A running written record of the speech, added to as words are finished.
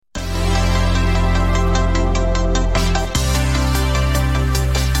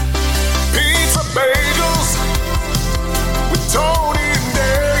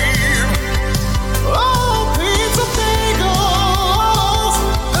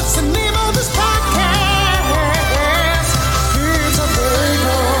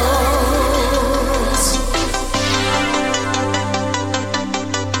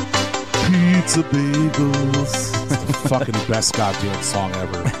fucking best goddamn song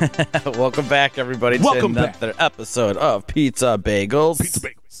ever. Welcome back, everybody, Welcome to another episode of Pizza Bagels. Pizza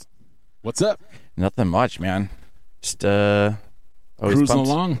Bagels. What's up? Nothing much, man. Just always Cruising pumped.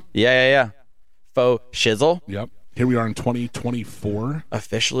 along. Yeah. Faux shizzle. Yep. Here we are in 2024.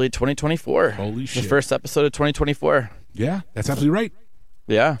 Officially 2024. Holy shit. The first episode of 2024. Yeah, that's absolutely right.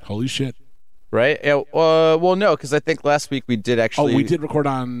 Yeah. Holy shit. Right? Yeah, well, no, because I think last week we did actually... Oh, we did record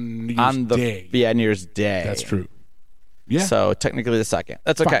on New Year's Day. Yeah, New Year's Day. That's true. Yeah. So technically the second.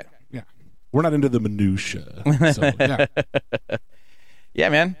 That's okay. Fine. Yeah. We're not into the minutia. So, yeah. Yeah,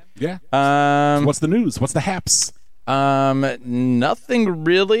 man. Yeah. So what's the news? What's the haps? Nothing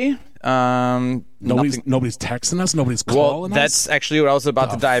really. Nobody's texting us. Nobody's calling us. That's actually what I was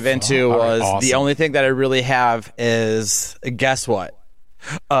about to dive into. Was awesome. The only thing that I really have is, guess what?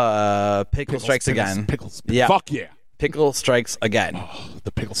 Pickle strikes again. Pickles. Yeah. Fuck yeah. Pickle strikes again. Oh,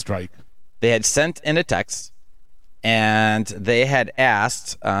 the pickle strike. They had sent in a text, and they had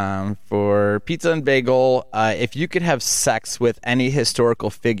asked for Pizza and Bagel if you could have sex with any historical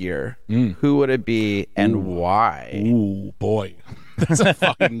figure, who would it be and why? Ooh, boy. That's a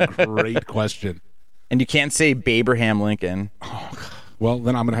fucking great question. And you can't say Abraham Lincoln. Oh, well,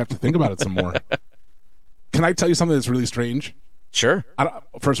 then I'm going to have to think about it some more. Can I tell you something that's really strange? Sure.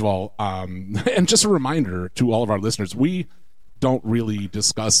 First of all, and just a reminder to all of our listeners, we don't really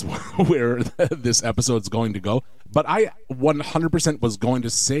discuss where this episode's going to go, but I 100% was going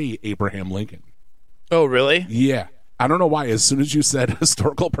to say Abraham Lincoln. Oh, really? Yeah. I don't know why. As soon as you said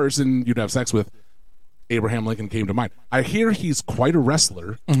historical person you'd have sex with, Abraham Lincoln came to mind. I hear he's quite a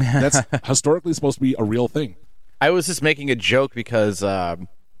wrestler. That's historically supposed to be a real thing. I was just making a joke because I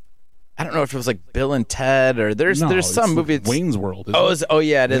don't know if it was like Bill and Ted or there's some movie. Wayne's World.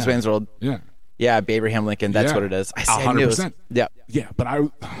 It is Wayne's World. Yeah, Abraham Lincoln. That's what it is. I 100%. Yeah. Yeah, but I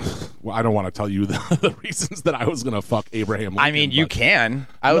don't want to tell you the reasons that I was going to fuck Abraham Lincoln. I mean, you can.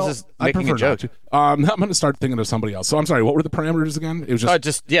 I was just making a joke. I'm going to start thinking of somebody else. So I'm sorry, what were the parameters again? It was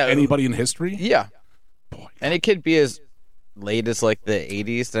just anybody in history? Yeah. Boy. And it could be as late as like the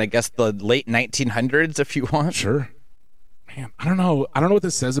 80s and I guess the late 1900s if you want. Sure. Man, I don't know what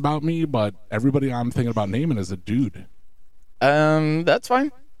this says about me, but everybody I'm thinking about naming is a dude. That's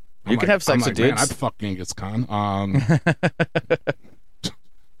fine. You can have sex with dudes. Man, I'd fuck Genghis Khan.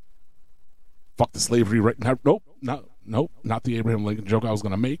 Fuck the slavery right now. Nope, not the Abraham Lincoln joke I was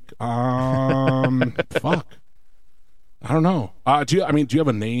gonna make. Fuck. I don't know. Do you have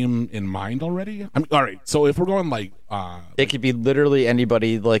a name in mind already? I mean, all right. So if we're going like, it could be literally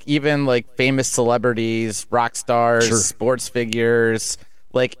anybody, like even like famous celebrities, rock stars, sports figures,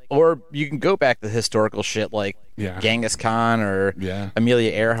 like, or you can go back to historical shit like Genghis Khan or Amelia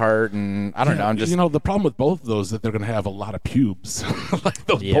Earhart, and I don't know. I'm just the problem with both of those is that they're going to have a lot of pubes. Like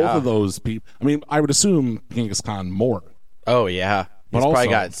both of those people. I mean, I would assume Genghis Khan more. Oh yeah. But he's probably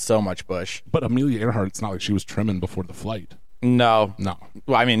got so much bush. But Amelia Earhart, it's not like she was trimming before the flight. No.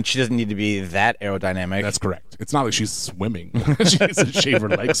 Well, I mean, she doesn't need to be that aerodynamic. That's correct. It's not like she's swimming. She has to shave her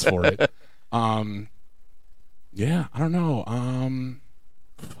legs for it. Yeah, I don't know.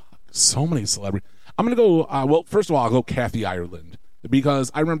 So many celebrities. I'm going to go, well, first of all, I'll go Kathy Ireland.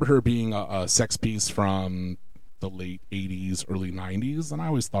 Because I remember her being a sex piece from the late 80s, early 90s. And I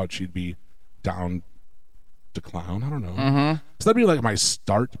always thought she'd be down to clown. I don't know. Mm-hmm. So that'd be like my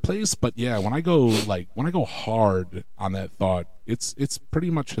start place. But yeah, when I go hard on that thought, it's pretty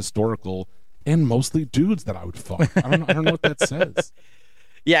much historical and mostly dudes that I would fuck. I don't know what that says.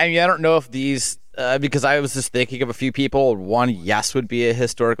 Yeah, I mean, I don't know if these because I was just thinking of a few people. One, yes, would be a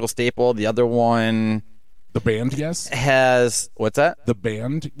historical staple. The other one, the band, yes, has what's that? The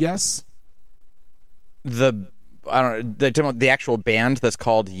band, yes. I don't know. The actual band that's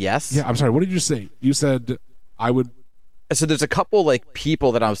called Yes. Yeah, I'm sorry. What did you say? You said I would. So there's a couple like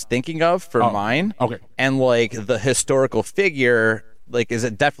people that I was thinking of for mine. Okay. And like the historical figure, like is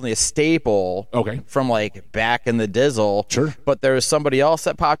it definitely a staple? Okay. From like back in the Dizzle. Sure. But there was somebody else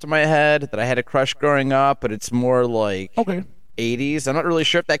that popped in my head that I had a crush growing up, but it's more like 80s. I'm not really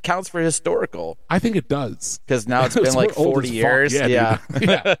sure if that counts for historical. I think it does. Because now it's been like 40 years. Yeah.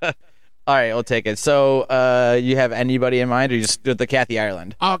 All right, we'll take it. So, you have anybody in mind, or you just do the Kathy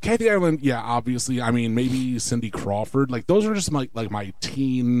Ireland? Kathy Ireland, yeah, obviously. I mean, maybe Cindy Crawford. Like, those are just like my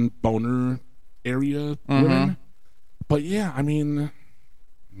teen boner area women. But yeah, I mean,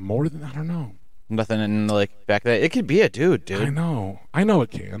 more than I don't know. Nothing in like back then. It could be a dude. I know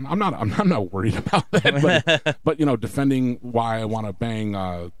it can. I'm not worried about that. But defending why I want to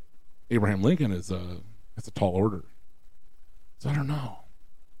bang Abraham Lincoln is it's a tall order. So I don't know.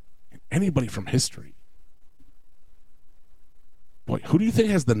 Anybody from history. Boy, who do you think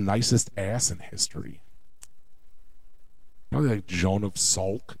has the nicest ass in history? Probably like Joan of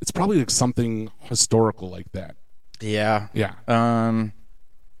Salk. It's probably like something historical like that. Yeah. Yeah.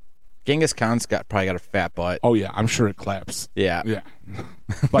 Genghis Khan's probably got a fat butt. Oh yeah, I'm sure it claps. Yeah. Yeah.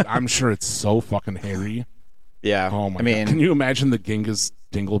 But I'm sure it's so fucking hairy. Yeah. Oh my God. Can you imagine the Genghis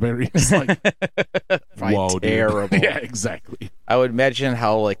Dingleberries? Like, whoa, terrible. Dude. Yeah, exactly. I would imagine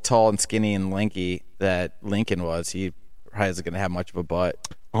how like tall and skinny and lanky that Lincoln was. He probably isn't going to have much of a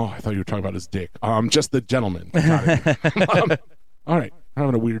butt. Oh, I thought you were talking about his dick. Just the gentleman. Got it. All right, I'm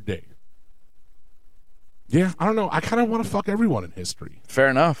having a weird day. Yeah, I don't know. I kind of want to fuck everyone in history. Fair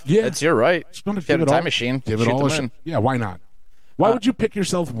enough. Yeah, it's your right. Just want to give it a time machine. Give it all a shot. Yeah, why not? Why would you pick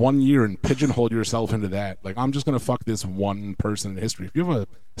yourself 1 year and pigeonhole yourself into that? Like, I'm just going to fuck this one person in history. If you have a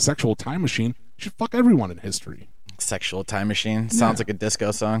sexual time machine, you should fuck everyone in history. Sexual time machine? Sounds like a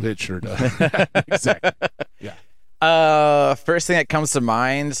disco song. It sure does. Exactly. Yeah. First thing that comes to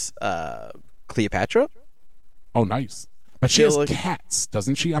mind, Cleopatra. Oh, nice. But she has cats,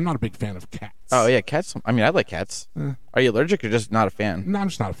 doesn't she? I'm not a big fan of cats. Oh, yeah, cats. I mean, I like cats. Are you allergic or just not a fan? No, I'm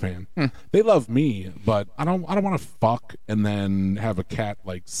just not a fan. They love me, but I don't want to fuck and then have a cat,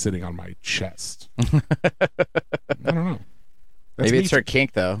 like, sitting on my chest. I don't know. Maybe it's her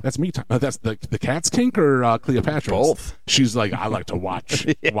kink, though. That's me time. That's the cat's kink or Cleopatra's? Both. She's like, I like to watch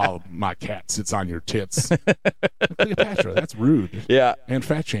while my cat sits on your tits. Cleopatra, that's rude. Yeah. And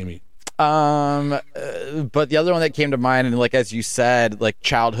fat shamey. But the other one that came to mind, and like as you said, like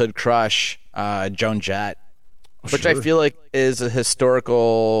childhood crush, Joan Jett, which I feel like is a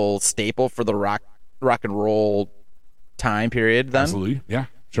historical staple for the rock and roll time period. Then, absolutely, yeah,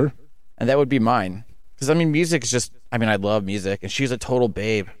 sure. And that would be mine, because I mean, music is just. I mean, I love music, and she's a total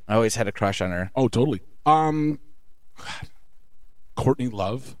babe. I always had a crush on her. Oh, totally. Courtney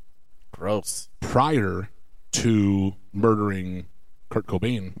Love, gross. Prior to murdering Kurt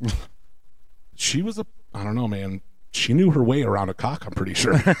Cobain. She was I don't know, man. She knew her way around a cock, I'm pretty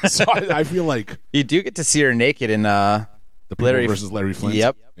sure. So I feel like... You do get to see her naked in The People versus Larry Flint.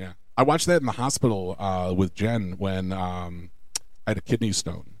 Yep. Yeah. I watched that in the hospital with Jen when I had a kidney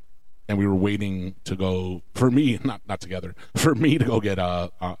stone. And we were waiting to go, for me, not together, for me to go get a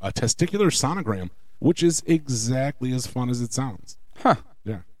testicular sonogram, which is exactly as fun as it sounds. Huh.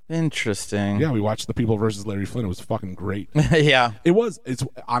 Yeah. Interesting. Yeah, we watched The People versus Larry Flint. It was fucking great. Yeah. It's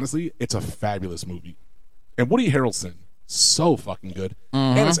honestly, it's a fabulous movie. And Woody Harrelson, so fucking good.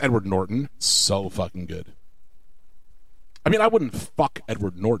 And it's Edward Norton, so fucking good. I mean, I wouldn't fuck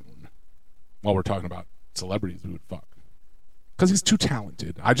Edward Norton while we're talking about celebrities we would fuck. Because he's too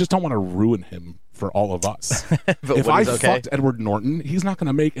talented. I just don't want to ruin him for all of us. If I fucked Edward Norton, he's not going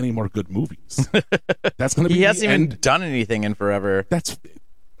to make any more good movies. That's going to be He hasn't even done anything in forever.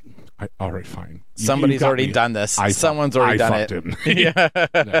 All right, fine. Somebody's already done this. Someone's already done it. Him. Yeah,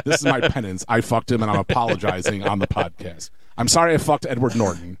 this is my penance. I fucked him, and I'm apologizing on the podcast. I'm sorry I fucked Edward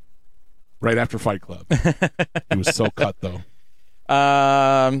Norton right after Fight Club. He was so cut, though.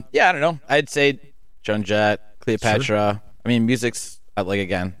 Yeah, I don't know. I'd say Joan Jett, Cleopatra. Sure. I mean, music's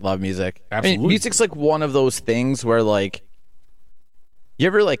love music. Absolutely. I mean, music's like one of those things where like you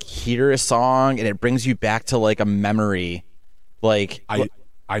ever like hear a song and it brings you back to like a memory. Like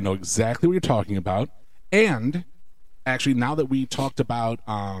I know exactly what you're talking about. And actually, now that we talked about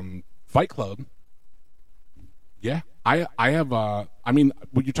Fight Club, yeah, I have. I mean,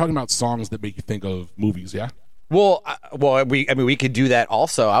 when you're talking about songs that make you think of movies, yeah. Well, we could do that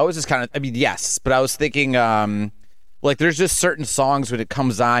also. I was just kind of, yes, but I was thinking, like, there's just certain songs when it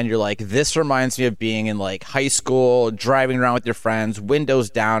comes on, you're like, this reminds me of being in like high school, driving around with your friends,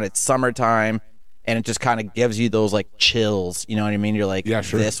 windows down, it's summertime. And it just kind of gives you those like chills, you know what I mean? You're like, yeah,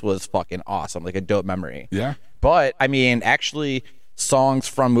 sure. This was fucking awesome, like a dope memory. Yeah. But I mean, actually, songs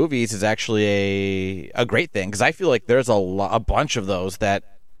from movies is actually a great thing because I feel like there's a bunch of those that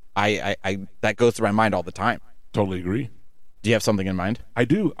I that goes through my mind all the time. Totally agree. Do you have something in mind? I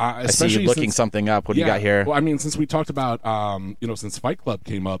do. I see you looking something up. What do you got here? Well, I mean, since we talked about, since Fight Club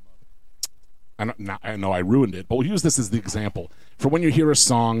came up, I know I ruined it, but we'll use this as the example for when you hear a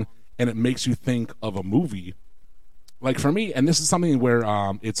song and it makes you think of a movie. Like for me, and this is something where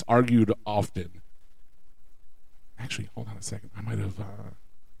it's argued often. Actually, hold on a second. I might have...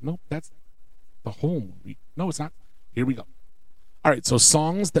 nope, that's the whole movie. No, it's not. Here we go. All right, so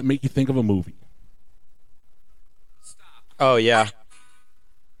songs that make you think of a movie. Oh, yeah.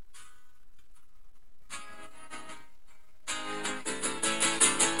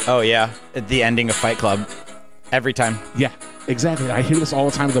 Oh, yeah. At the ending of Fight Club. Every time. Yeah. Exactly. I hear this all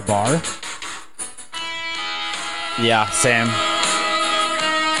the time at the bar. Yeah, Sam.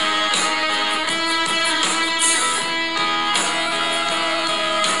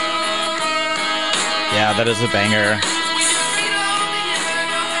 Yeah, that is a banger.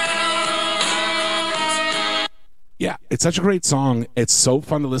 Yeah, it's such a great song. It's so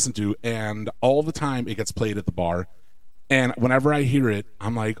fun to listen to, and all the time it gets played at the bar. And whenever I hear it,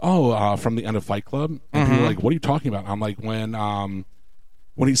 I'm like, oh, from the end of Fight Club. And people are like, what are you talking about? I'm like, when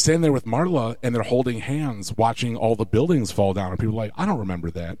he's standing there with Marla and they're holding hands watching all the buildings fall down. And people are like, I don't remember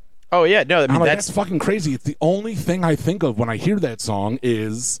that. Oh, yeah. No, I mean, that's fucking crazy. It's the only thing I think of when I hear that song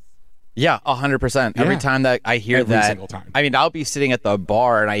is... Yeah, 100%. Every time that I hear Every that, single time. I mean, I'll be sitting at the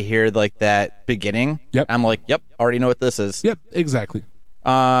bar and I hear like that beginning. Yep. I'm like, yep, already know what this is. Yep, exactly.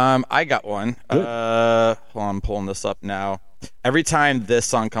 I got one. Hold on, I'm pulling this up now. Every time this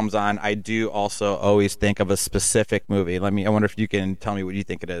song comes on, I do also always think of a specific movie. I wonder if you can tell me what you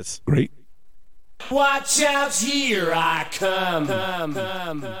think it is. Great. Watch out, here I come.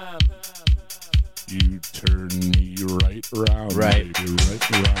 You turn me right around. Right. Baby,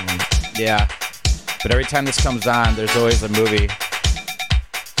 right around. Yeah. But every time this comes on, there's always a movie.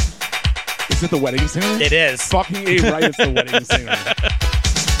 Is it The Wedding Singer? It is. Fucking A, right, it's The Wedding Singer.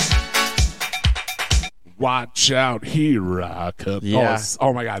 Watch out, here I come. Yeah.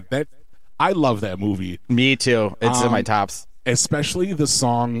 Oh my God. I love that movie. Me too. It's in my tops. Especially the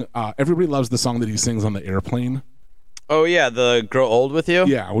song, everybody loves the song that he sings on the airplane. Oh, yeah, the Grow Old With You?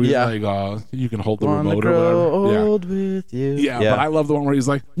 Yeah, where he's like, you can hold the remote or grow whatever. old with you. Yeah, but I love the one where he's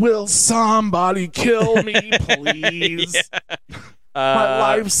like, will somebody kill me, please? My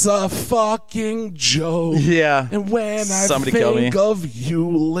life's a fucking joke. Yeah. And when Somebody I kill think me. of you,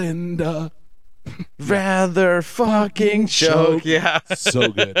 Linda. Rather fucking choke. Yeah. So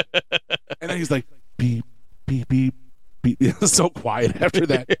good. And then he's like, beep, beep, beep, beep. It's so quiet after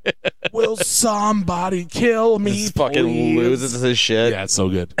that. Will somebody kill me, Just fucking please? loses his shit. Yeah, it's so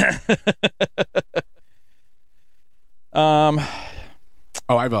good. Oh,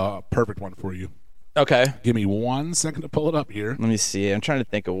 I have a perfect one for you. Okay. Give me 1 second to pull it up here. Let me see. I'm trying to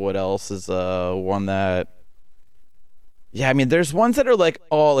think of what else is one that... Yeah, I mean, there's ones that are like,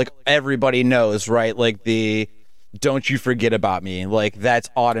 oh, like everybody knows, right? Like the Don't You Forget About Me. Like that's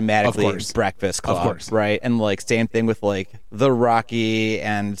automatically Breakfast Club, of course. Right? And like same thing with like the Rocky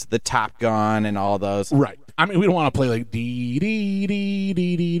and the Top Gun and all those. Right. I mean, we don't want to play like dee dee dee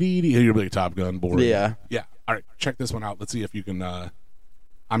dee dee dee dee. You're really Top Gun boring. Yeah. Yeah. All right. Check this one out. Let's see if you can.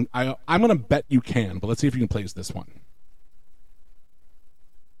 I'm gonna bet you can, but let's see if you can place this one.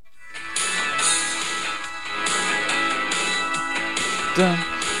 Dun,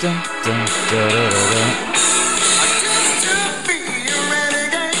 dun, dun, dun, dun,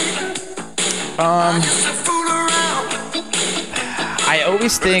 dun. I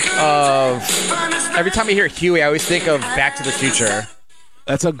always think of, every time I hear Huey, I always think of Back to the Future.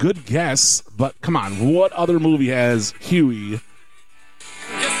 That's a good guess, but come on, what other movie has Huey?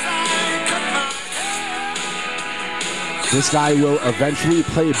 This guy will eventually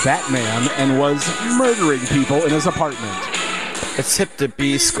play Batman and was murdering people in his apartment. It's hip to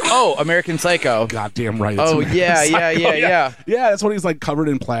be... American Psycho. Goddamn right. Oh, yeah. Yeah, that's when he's like covered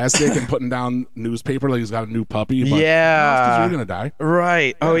in plastic and putting down newspaper like he's got a new puppy. But, Yeah. you're going to die.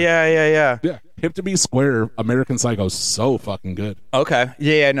 Right. Oh, yeah. Yeah. Hip to be square, American Psycho's so fucking good. Okay.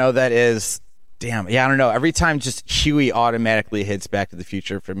 Yeah, no, that is... Damn. Yeah, I don't know. Every time just Huey automatically hits Back to the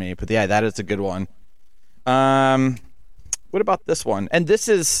Future for me. But yeah, that is a good one. What about this one? And this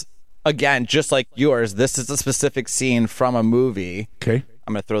is, again, just like yours, this is a specific scene from a movie. Okay.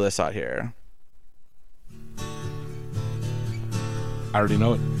 I'm going to throw this out here. I already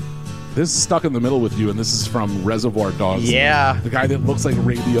know it. This is Stuck in the Middle with You, and this is from Reservoir Dogs. Yeah. The guy that looks like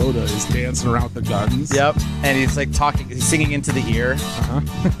Ray Liotta is dancing around with the guns. Yep. And he's like talking, he's singing into the ear.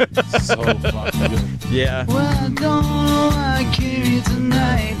 So fucking good. Yeah. Well, I don't know why I came here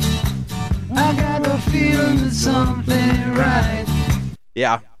tonight. I got the feeling that something right.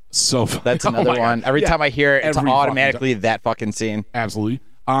 Yeah. So funny. That's another one. God. Every Yeah. time I hear it, it's Every automatically that fucking scene. Absolutely.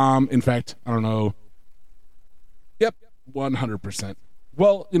 In fact, I don't know. Yep, 100%.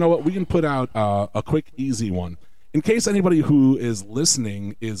 Well, you know what? We can put out a quick, easy one. In case anybody who is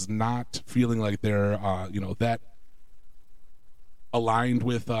listening is not feeling like they're, that aligned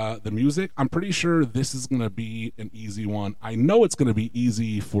with the music, I'm pretty sure this is going to be an easy one. I know it's going to be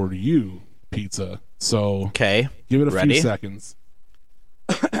easy for you, Pizza. So Okay. give it a Ready? few seconds.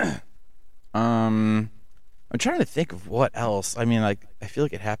 I'm trying to think of what else. I mean, like, I feel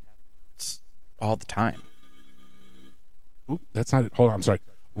like it happens all the time. Oop, that's not it. Hold on, I'm sorry.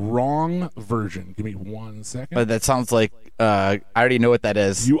 Wrong version. Give me 1 second. But that sounds like I already know what that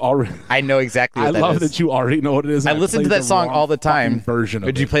is. You already. I know exactly what I that love is. that you already know what it is. I listen to played that song wrong all the time. fucking Version of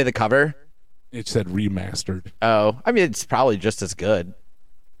Did you it. play the cover? It said remastered. Oh, I mean, it's probably just as good.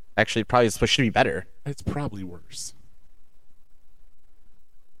 Actually, probably should be better. It's probably worse.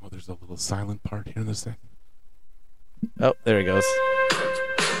 Oh, there's a little silent part here in this second. Oh, there he goes.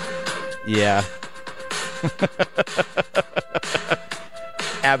 Yeah.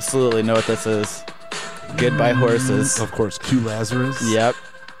 Absolutely know what this is. Goodbye Horses. Of course, Q Lazarus. Yep.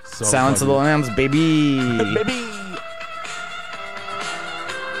 So Silence of the Lambs, baby. Baby.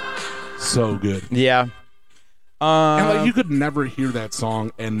 So good. Yeah. And like you could never hear that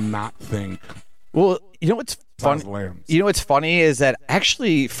song and not think. Well, you know what's funny? You know what's funny is that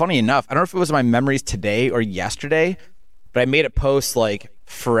actually, funny enough, I don't know if it was my memories today or yesterday, but I made a post like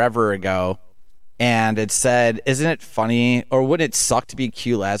forever ago, and it said, "Isn't it funny, or wouldn't it suck to be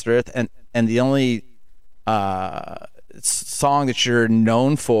Q Lazarus and the only song that you're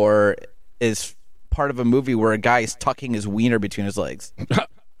known for is part of a movie where a guy is tucking his wiener between his legs?"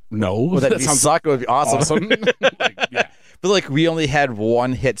 No, would that suck? It would be awesome. Like, yeah. But like, we only had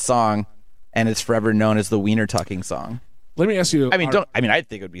one hit song, and it's forever known as the wiener tucking song. Let me ask you. I mean, I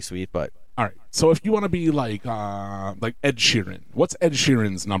think it would be sweet, but all right. So if you want to be like Ed Sheeran, what's Ed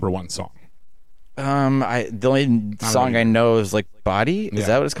Sheeran's number one song? The only song I know is like Body. Is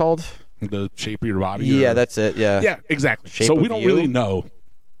that what it's called? The Shape of Your Body. Yeah, that's it. Yeah. Yeah, exactly. Shape so of we don't You? really know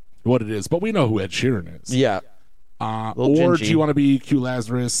what it is, but we know who Ed Sheeran is. Yeah. Or gingy. do you want to be Q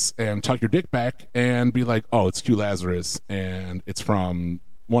Lazarus and tuck your dick back and be like, oh, it's Q Lazarus and it's from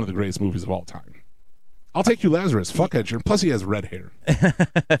one of the greatest movies of all time? I'll take Q Lazarus. Fuck Ed Sheeran. Plus he has red hair.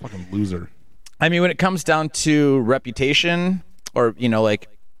 Fucking loser. I mean, when it comes down to reputation or, like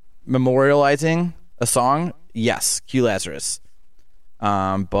memorializing a song, yes, Q Lazarus.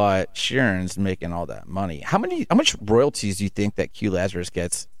 But Sheeran's making all that money. How much royalties do you think that Q Lazarus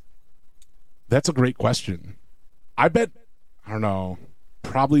gets? That's a great question. I bet, I don't know,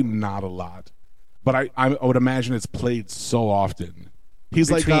 probably not a lot. But I would imagine it's played so often. He's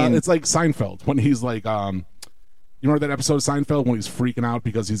it's like Seinfeld when he's like, you remember that episode of Seinfeld when he's freaking out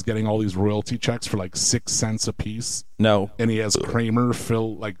because he's getting all these royalty checks for like 6 cents a piece? No. And he has Kramer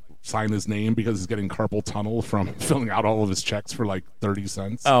sign his name because he's getting carpal tunnel from filling out all of his checks for like 30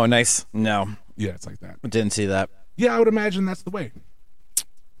 cents. Oh, nice. No. Yeah, it's like that. I didn't see that. Yeah, I would imagine that's the way.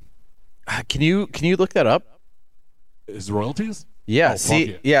 Can you look that up? His royalties? Yeah, oh,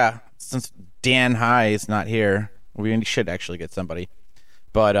 yeah. Since Dan High is not here, we should actually get somebody.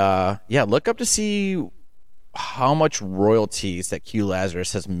 But yeah, look up to see how much royalties that Q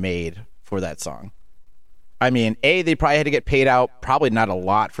Lazarus has made for that song. I mean, they probably had to get paid out, probably not a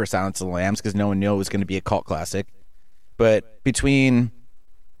lot for Silence of the Lambs because no one knew it was going to be a cult classic. But between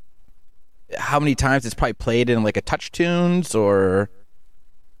how many times it's probably played in like a Touch Tunes or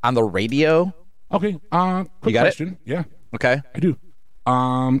on the radio. Okay, quick you got question. It? Yeah. Okay. I do.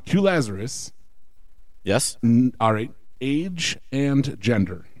 Q Lazarus. Yes. All right. Age and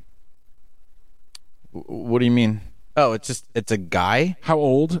gender. What do you mean? Oh, it's a guy? How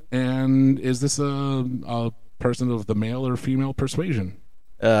old? And is this a person of the male or female persuasion?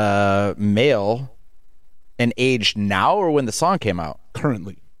 Male. And age now or when the song came out?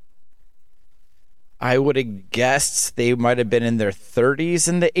 Currently. I would have guessed they might have been in their 30s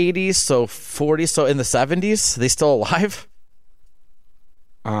in the 80s, so 40s, so in the 70s. Are they still alive?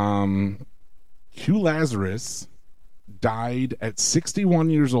 Q Lazarus died at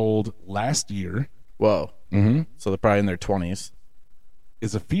 61 years old last year. Whoa. Mm-hmm. So they're probably in their 20s.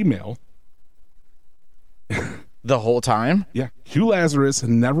 Is a female. The whole time? Yeah. Q Lazarus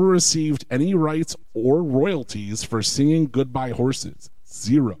never received any rights or royalties for singing Goodbye Horses.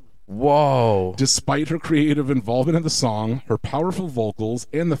 0. Whoa. Despite her creative involvement in the song, her powerful vocals,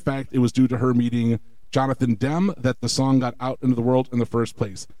 and the fact it was due to her meeting Jonathan Demme that the song got out into the world in the first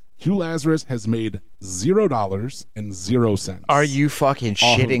place. Q Lazarus has made $0 and 0 cents. Are you fucking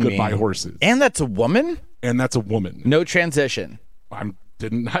shitting me? Goodbye Horses. And that's a woman? And that's a woman. No transition. I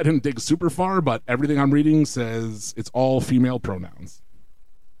didn't dig super far, but everything I'm reading says it's all female pronouns.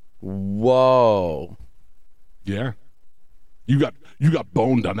 Whoa. Yeah. You got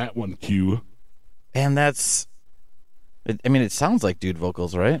boned on that one, Q. And that's, I mean, it sounds like dude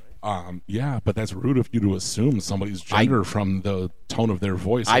vocals, right? Yeah, but that's rude of you to assume somebody's gender from the tone of their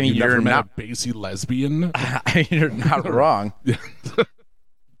voice. I mean, you're you're met not a bassy lesbian. I mean, you're not wrong.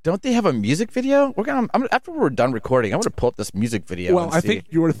 Don't they have a music video? After we're done recording, I'm going to pull up this music video. Well, I think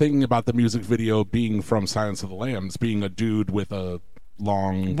you were thinking about the music video being from Silence of the Lambs, being a dude with a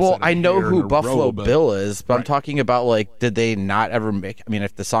long. Well, I know who Buffalo robe, Bill is, but right. I'm talking about like, did they not ever make? I mean,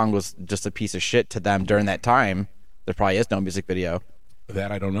 if the song was just a piece of shit to them during that time, there probably is no music video.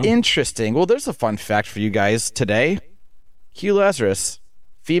 That I don't know. Interesting. Well, there's a fun fact for you guys today. Q Lazarus,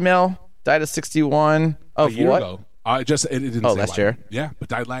 female, died at 61 of a year what? ago. It didn't say last why. year? Yeah, but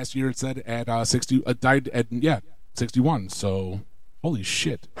died last year. It said at 60. Died at 61. So holy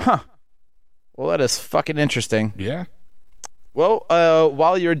shit. Huh. Well, that is fucking interesting. Yeah. Well,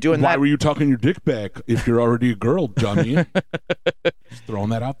 while you're doing Why that, were you tucking your dick back if you're already a girl, dummy? Just throwing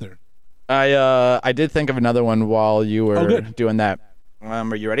that out there. I did think of another one while you were doing that.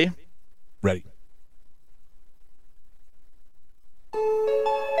 Are you ready? Ready.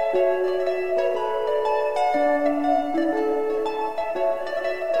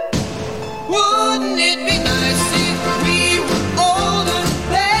 Wouldn't it be nice if we were older,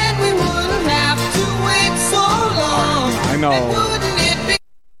 then we wouldn't have to wait so long? I know. And wouldn't it be...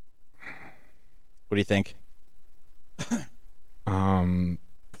 What do you think? Fuck.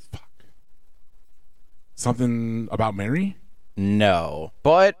 Something about Mary? No,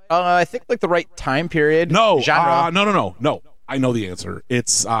 but I think like the right time period. No, genre. No. I know the answer.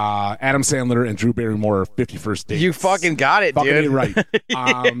 It's Adam Sandler and Drew Barrymore, 51st Dates. You fucking got it, fucking dude. ain't right.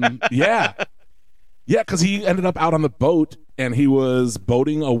 Yeah, because he ended up out on the boat and he was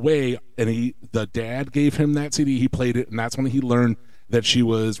boating away, and the dad gave him that CD. He played it, and that's when he learned that she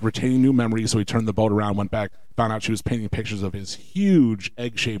was retaining new memories. So he turned the boat around, went back, found out she was painting pictures of his huge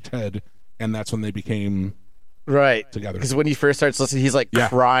egg-shaped head, and that's when they became right together. Because when he first starts listening, he's like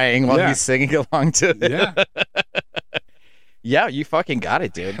crying while he's singing along to it. Yeah. Yeah, you fucking got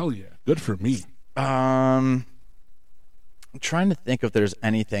it, dude. Hell yeah. Good for me. I'm trying to think if there's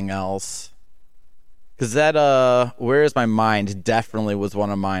anything else. Because that, Where Is My Mind definitely was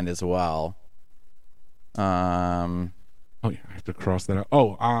one of mine as well. Oh, yeah, I have to cross that out.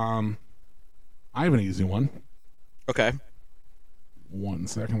 Oh, I have an easy one. Okay. 1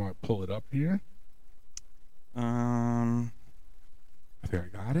 second while I pull it up here. I think I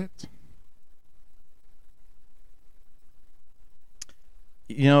got it.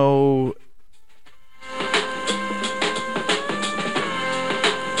 You know,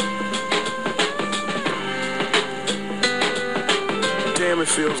 Damn, it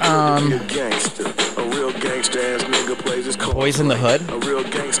feels good to be a gangster. A real gangster ass nigga plays his cards. Boys in the Hood? A real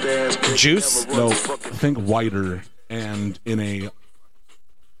gangster ass nigga Juice? never No, runs fucking think whiter and in a...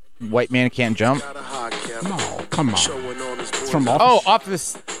 White Man Can't Jump. got a hot cap. No, come on. Showing on his It's boys. from Oh,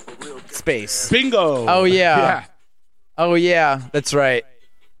 Office. Office Space. Bingo! Oh, yeah. Yeah. Oh, yeah, that's right.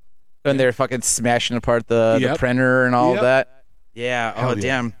 When they're fucking smashing apart the printer and all of that. Yeah. Hell Oh,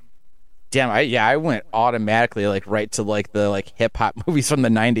 yeah. Damn. I went automatically like right to like the like hip hop movies from the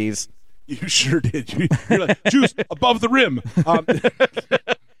 90s. You sure did. You're like, juice above the rim.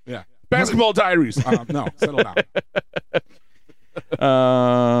 Yeah. Basketball Diaries. No, settle down.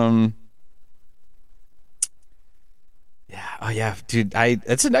 Yeah. Oh yeah, dude.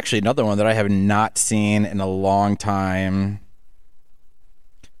 That's actually another one that I have not seen in a long time.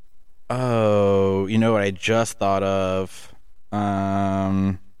 Oh, you know what I just thought of?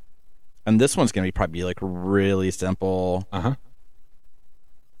 And this one's gonna be probably like really simple. Uh-huh.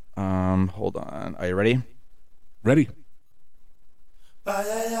 Hold on. Are you ready? Ready.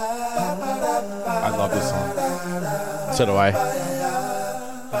 I love this song. So do I.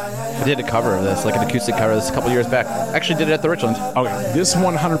 I did a cover of this, like an acoustic cover of this a couple years back. Actually did it at the Richland. Okay, this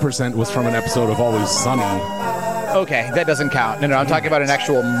 100% was from an episode of Always Sunny. Okay, that doesn't count. No, I'm talking about an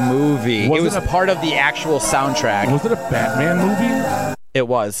actual movie. It was a part of the actual soundtrack. Was it a Batman movie? It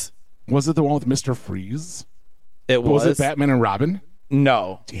was. Was it the one with Mr. Freeze? It was. Was it Batman and Robin?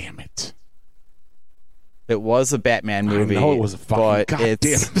 No. Damn it. It was a Batman movie. I know it was a fucking goddamn.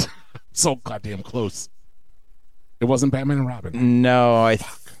 It's so goddamn close. It wasn't Batman and Robin. No, I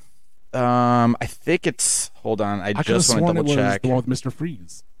think it's. Hold on, I just want to double check. The one with Mr.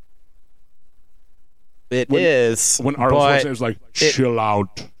 Freeze. It is when Arnold Schwarzenegger was like, "Chill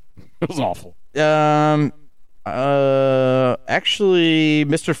out." It was awful. Actually,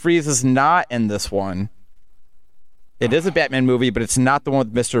 Mr. Freeze is not in this one. It is a Batman movie, but it's not the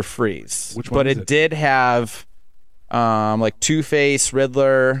one with Mr. Freeze. Which one but is it it? did have like Two-Face,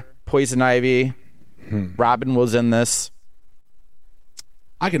 Riddler, Poison Ivy. Robin was in this.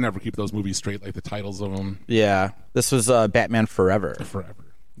 I can never keep those movies straight, like the titles of them. Yeah, this was Batman Forever. Forever.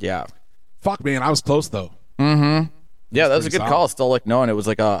 Yeah. Fuck, man, I was close though. Mm-hmm. Yeah, that was a pretty good solid. call. Still, like knowing it was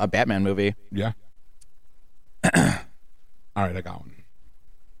like a Batman movie. Yeah. All right, I got one.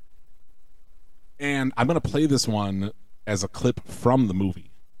 And I'm gonna play this one as a clip from the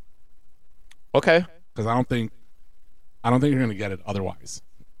movie Okay. because I don't think you're gonna get it otherwise.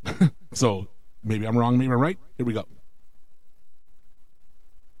 So maybe I'm wrong, maybe I'm right. Here we go.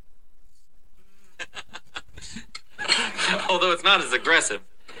 Although it's not as aggressive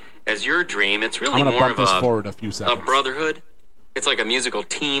as your dream, it's really I'm gonna more bump of this a forward a few seconds. brotherhood. It's like a musical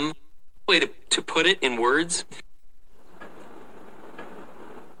team. Way to put it in words.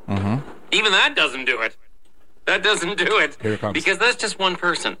 Even that doesn't do it. That doesn't do it. Here it comes. Because that's just one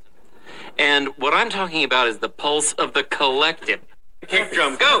person. And what I'm talking about is the pulse of the collective. Kick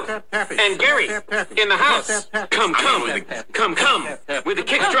drum, go! And Gary, in the house, come, with the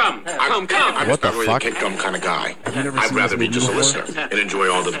kick drum, come. I'm What the not really fuck? a kick drum kind of guy. never I'd seen rather this be just a movie listener and enjoy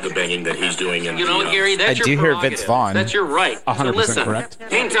all the banging that he's doing. And You know what, Gary? That's I your do hear prerogative. Vince Vaughn. That's your right. 100% So listen. correct.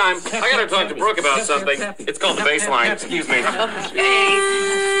 Meantime, I gotta talk to Brooke about something. It's called the bass line. Excuse me.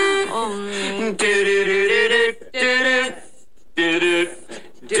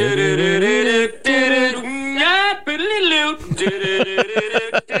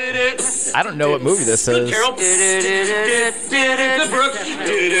 I don't know what movie this is. Carol.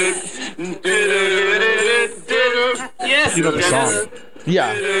 Yes. You know the song.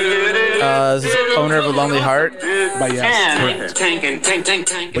 Yeah. This is Owner of a Lonely Heart. But yes, correct.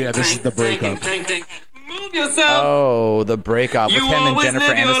 Tank. But yeah, this is the breakup. Move yourself. Oh, the breakup with You him and always Jennifer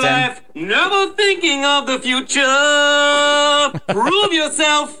live your Aniston. life, never thinking of the future. Prove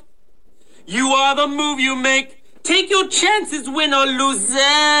yourself. You are the move you make. Take your chances, win or lose.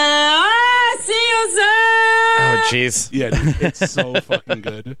 I see yourself. Oh, jeez. Yeah, dude, it's so fucking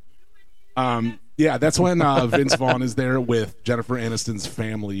good. Yeah, that's when Vince Vaughn is there with Jennifer Aniston's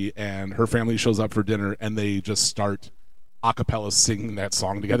family, and her family shows up for dinner, and they just start a cappella singing that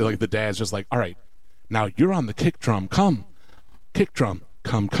song together. Like the dad's just like, "All right, now you're on the kick drum. Come, kick drum.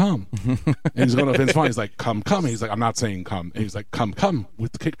 Come." And he's going to Vince Vaughn. He's like, "Come." And he's like, "I'm not saying come." And he's like, "Come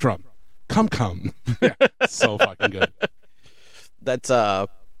with the kick drum. Come." Yeah, so fucking good. That's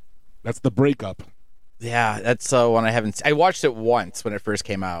That's the breakup. yeah, that's one I haven't. I watched it once when it first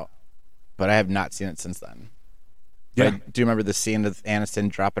came out, but I have not seen it since then. But Yeah. I do remember the scene of Aniston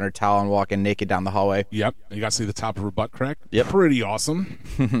dropping her towel and walking naked down the hallway. Yep. You got to see the top of her butt crack. Yep. Pretty awesome.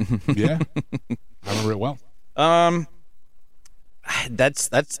 Yeah. I remember it well. That's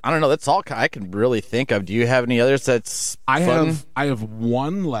I don't know. That's all I can really think of. Do you have any others? That's I fun? have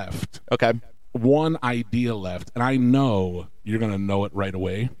one left. Okay. One idea left, and I know you're gonna know it right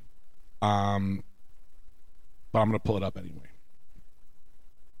away. But I'm gonna pull it up anyway.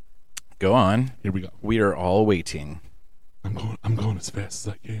 Go on. Here we go. We are all waiting. I'm going as fast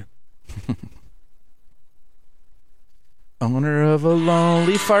as I can. Owner of a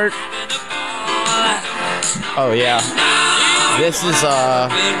lonely fart. Oh yeah. This is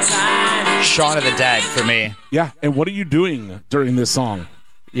Shaun of the Dead for me. Yeah. And what are you doing during this song?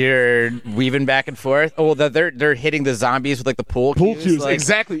 You're weaving back and forth. Oh, well, they're hitting the zombies with like the pool Cues, like,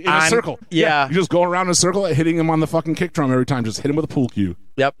 exactly, in a on- circle. Yeah. You just go around in a circle, hitting him on the fucking kick drum every time. Just hit him with a pool cue.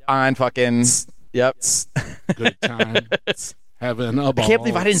 Yep. On fucking. Yep. Good time. Having a ball. I can't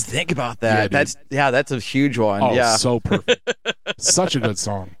believe I didn't think about that. Yeah, dude. That's a huge one. Oh, yeah. so perfect. Such a good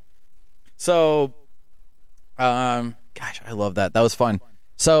song. So, gosh, I love that. That was fun.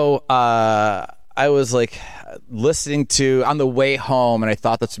 So, I was like listening to on the way home, and I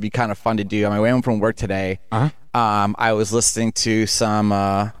thought this would be kind of fun to do on my way home from work today. I was listening to some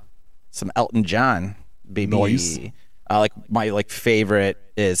Elton John, baby. Noise. Like my favorite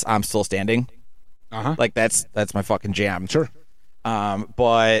is "I'm Still Standing." Like that's my fucking jam. Sure.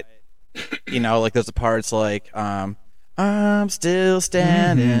 But you know, like there's the parts like I'm still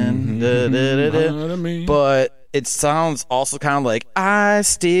standing, da, da, da, da. But it sounds also kind of like I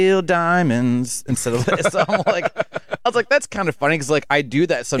steal diamonds instead of so I was like that's kind of funny because like I do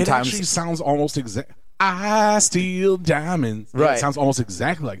that It sometimes. actually sounds almost exact. I steal diamonds. Right. It sounds almost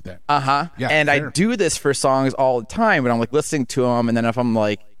exactly like that. Yeah, and fair. I do this for songs all the time when I'm like listening to them, and then if I'm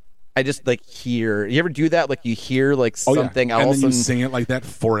like, I just like hear. You ever do that? Like you hear like something and else, then you sing it like that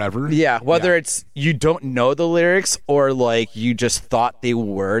forever. yeah, whether it's you don't know the lyrics or like you just thought they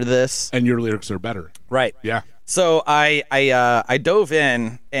were this. And your lyrics are better. Right. Yeah. So I dove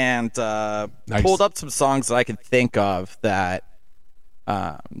in and Nice. pulled up some songs that I could think of that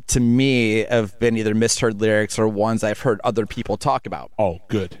to me have been either misheard lyrics or ones I've heard other people talk about. Oh,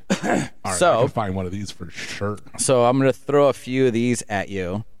 good. All right, So- I can find one of these for sure. So I'm going to throw a few of these at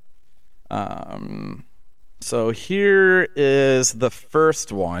you. So here is the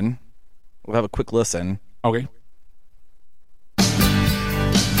first one. We'll have a quick listen. Okay.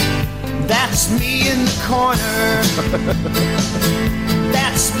 That's me in the corner.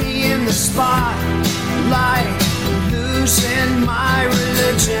 That's me in the spotlight, losing my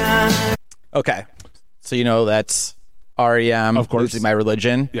religion. Okay. So you know that's REM, Of course. Losing My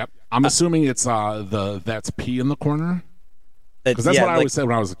Religion. Yep. I'm assuming it's that's P in the corner, It's- because that's yeah, what I like- always said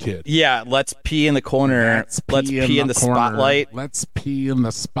when I was a kid. Yeah, let's pee in the corner. Let's pee in the corner. spotlight. Let's pee in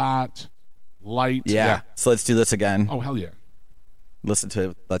the spotlight. Yeah. So let's do this again. Oh, hell yeah. Listen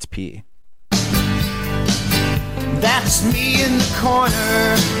to Let's Pee. That's me in the corner.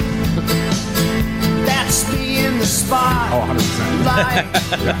 That's me in the spot. Oh,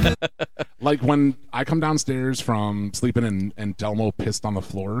 100%. Like when I come downstairs from sleeping and Delmo pissed on the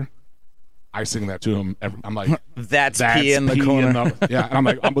floor, I sing that to him. I'm like, that's pee in the corner. Yeah,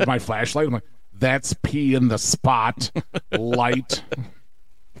 and I'm with my flashlight. I'm like, that's pee in the spot. Light.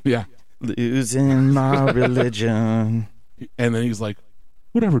 Yeah. Losing my religion. And then he's like,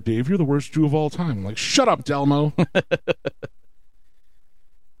 whatever, Dave, you're the worst Jew of all time. I'm like, shut up, Delmo.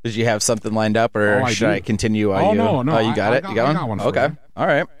 Did you have something lined up, or should I continue? No. Oh, you got it? You got one? I got one for okay. you. All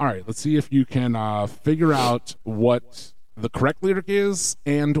right. All right, let's see if you can figure out what the correct lyric is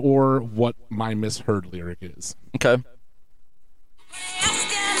and or what my misheard lyric is. Okay.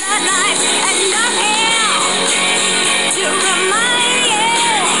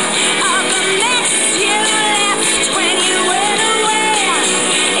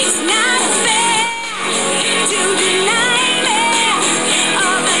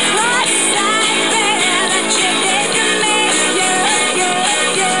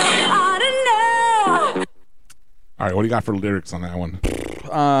 All right, what do you got for lyrics on that one?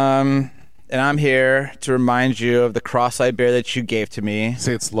 And I'm here to remind you of the cross-eyed bear that you gave to me.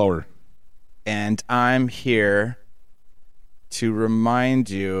 Say it slower. And I'm here to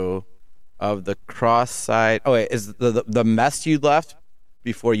remind you of the cross-eyed... Oh, wait, is the mess you left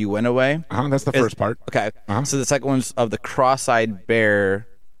before you went away? That's the first part. Okay. So the second one's of the cross-eyed bear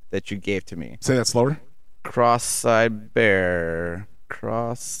that you gave to me. Say that slower. Cross-eyed bear.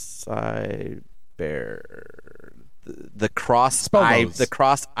 Cross-eyed bear. The cross-eye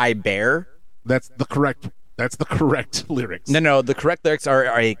bear. That's the correct lyrics. No, the correct lyrics are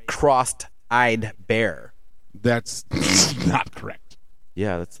a crossed-eyed bear. That's not correct.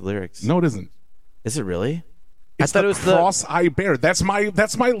 Yeah, that's the lyrics. No, it isn't. Is it really? It's the cross-eyed bear. That's my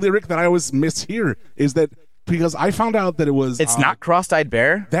lyric that I always mishear. Is that because I found out that it was... It's not crossed-eyed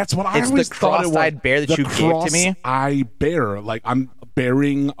bear? That's what I always thought it was. It's the crossed-eyed bear that you gave to me? Cross-eyed bear. Like, I'm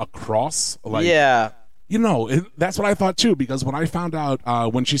bearing a cross. Like, yeah. You know, that's what I thought, too, because when I found out,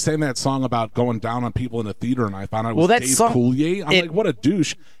 when she sang that song about going down on people in the theater, and I found out it was Dave Coulier, I'm like, what a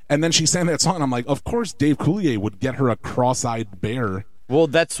douche. And then she sang that song, and I'm like, of course Dave Coulier would get her a cross-eyed bear. Well,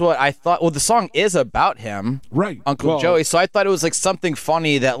 that's what I thought. Well, the song is about him. Right. Uncle Joey. So I thought it was like something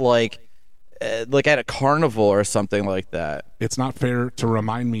funny that like at a carnival or something like that. It's not fair to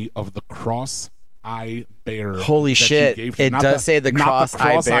remind me of the cross-eyed bear. Holy shit. It does say the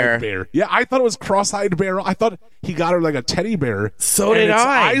cross-eyed bear. Yeah, I thought it was cross-eyed bear. I thought he got her like a teddy bear. So did its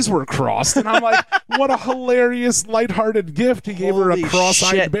I. eyes were crossed. And I'm like, what a hilarious, lighthearted gift. He gave her a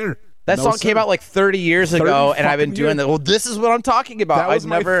cross-eyed bear. That song came out like 30 years ago, and I've been doing that. Well, this is what I'm talking about. That was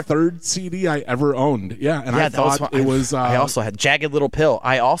my third CD I ever owned. Yeah, and I thought it was... I also had Jagged Little Pill.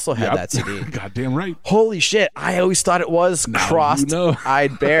 I also had that CD. Goddamn right. Holy shit. I always thought it was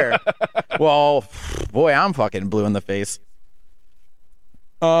crossed-eyed bear. Well, boy, I'm fucking blue in the face.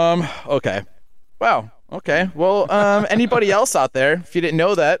 Okay. Wow. Okay. Well, anybody else out there, if you didn't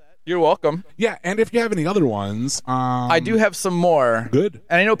know that, you're welcome. Yeah, and if you have any other ones, I do have some more. Good.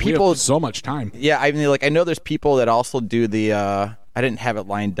 And I know people we have so much time. Yeah, I mean, like I know there's people that also do the. I didn't have it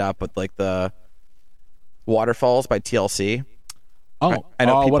lined up, but like the Waterfalls by TLC. Oh, I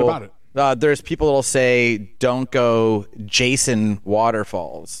know people. What about it? There's people that'll say, "Don't go Jason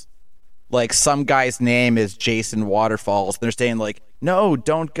Waterfalls." Like some guy's name is Jason Waterfalls. They're saying like, "No,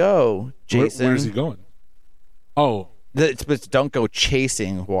 don't go, Jason." Where's he going? Oh. It's don't go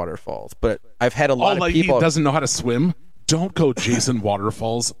chasing waterfalls, but I've had a lot of people. He doesn't know how to swim. Don't go chasing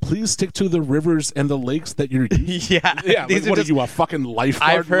waterfalls. Please stick to the rivers and the lakes that you're using. Yeah. Like, what are you, a fucking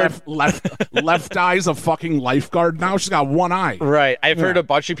lifeguard? I've heard left eye's a fucking lifeguard now. She's got one eye. Right. I've heard a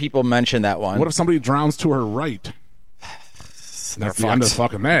bunch of people mention that one. What if somebody drowns to her right? That's the end of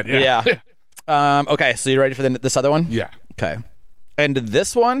fucking that. Yeah. Okay. So you ready for this other one? Yeah. Okay. And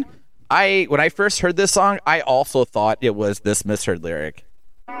this one. When I first heard this song, I also thought it was this misheard lyric.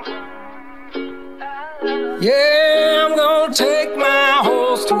 Yeah, I'm gonna take my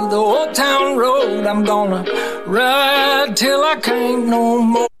horse to the old town road. I'm gonna ride till I can't no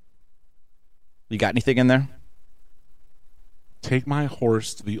more. You got anything in there? Take my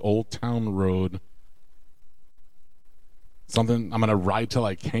horse to the old town road. Something, I'm gonna ride till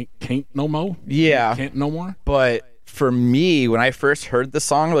I can't no more? Yeah. Can't no more? But for me, when I first heard the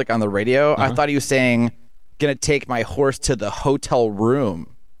song, like on the radio, I thought he was saying, "Gonna take my horse to the hotel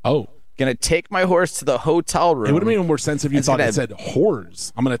room." Oh, gonna take my horse to the hotel room. It would have made more sense if you thought it said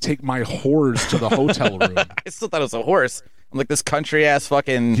whores. I'm gonna take my whores to the hotel room. I still thought it was a horse. I'm like this country ass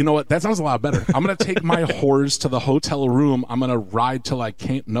fucking. You know what? That sounds a lot better. I'm gonna take my whores to the hotel room. I'm gonna ride till I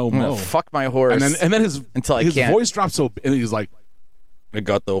can't no more. Fuck my horse. And then his until I his can't. voice drops so, and he's like, I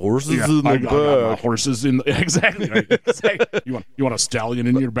got the horses Yeah, in the I got my back. horses in the exactly. Right, exactly. You want a stallion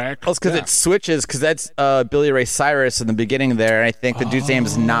in your back? Well, it's because it switches, because that's Billy Ray Cyrus in the beginning there, and I think the dude's name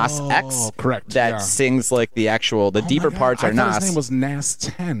is Nas X. Correct. That sings like the deeper parts are I thought Nas. his name was Nas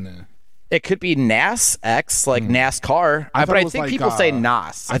 10. It could be Nas X, like NASCAR, I but I think people say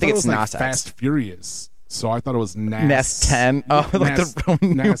Nas. I think it it's was like Nas X. Fast Furious. So I thought it was Nas. Nas 10. Oh, like Nas, the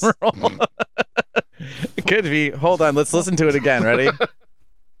Roman Nas, numeral. It could be. Hold on, let's listen to it again. Ready?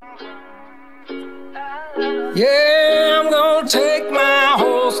 Yeah, I'm gonna take my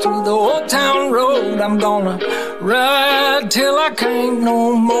horse to the old town road. I'm gonna ride till I can't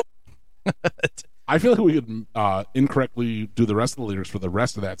no more. I feel like we could incorrectly do the rest of the lyrics for the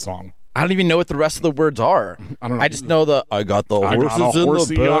rest of that song. I don't even know what the rest of the words are. I don't know. I just know I got the horses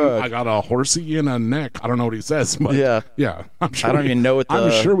in the back. I got a horsey in a neck. I don't know what he says, but yeah. I'm sure I don't even know what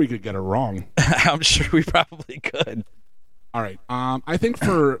I'm sure we could get it wrong. I'm sure we probably could. All right. I think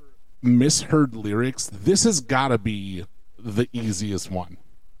for misheard lyrics, this has got to be the easiest one.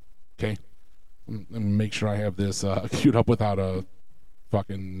 Okay. Let me make sure I have this queued up without a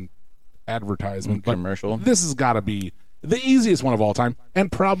fucking advertisement. Commercial. But this has got to be the easiest one of all time,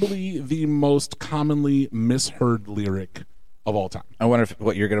 and probably the most commonly misheard lyric of all time. I wonder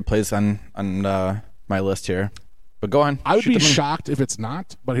what you're going to place on my list here. But go on. I would be shocked if it's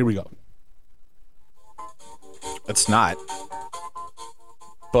not, but here we go. It's not.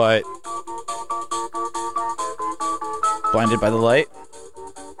 But blinded by the light.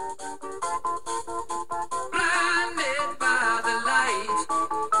 Blinded by the light,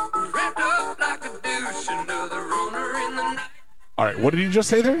 wrapped up like a douche, another runner in the night. All right, what did you just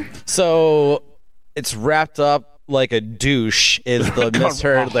say there? So it's wrapped up like a douche is the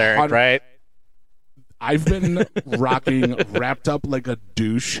misheard lyric, right? I've been rocking wrapped up like a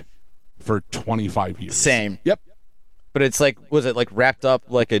douche for 25 years. Same. Yep. But it's like, was it like wrapped up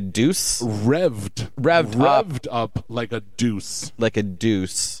like a deuce? Revved up like a deuce. Like a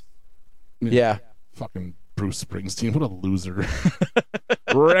deuce. Yeah. Fucking Bruce Springsteen. What a loser.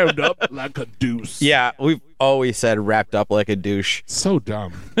 Revved up like a deuce. Yeah, we've always said wrapped up like a douche. So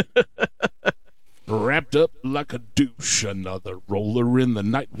dumb. Wrapped up like a douche, another roller in the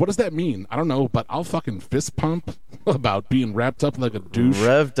night. What does that mean? I don't know, but I'll fucking fist pump about being wrapped up like a douche.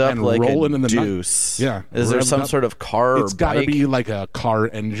 Revved up and like rolling a in the deuce. Night. Yeah. Is there some sort of car or It's got to bike? be like a car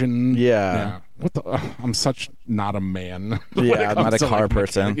engine. Yeah. What the? I'm such not a man. Yeah, I'm not a car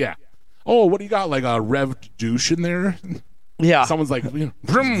person. Yeah. Oh, what do you got? Like a revved douche in there? Yeah. Someone's like, vroom,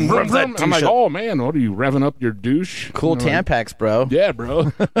 vroom, vroom. I'm like, oh man, what are you revving up your douche? Cool You know, like, Tampax, bro. yeah,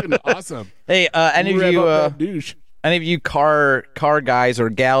 bro. Awesome. Hey, any Rev of you up that douche. any of you car guys or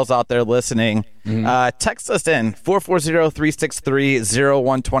gals out there listening, text us in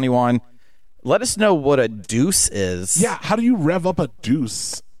 440-363-0121. Let us know what a deuce is. Yeah, how do you rev up a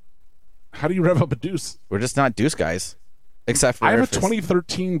deuce? How do you rev up a deuce? We're just not deuce guys. Except for I have a if it's-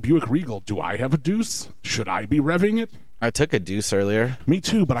 2013 Buick Regal. Do I have a deuce? Should I be revving it? I took a deuce earlier. Me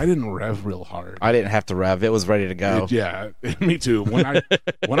too, but I didn't rev real hard. I didn't have to rev. It was ready to go. Yeah, me too. When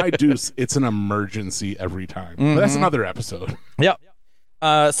I deuce, it's an emergency every time. But that's another episode. Yep.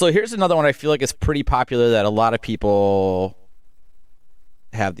 So here's another one I feel like is pretty popular that a lot of people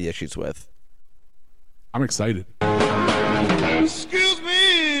have the issues with. I'm excited. Excuse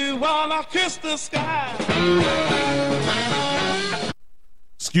me while I kiss the sky.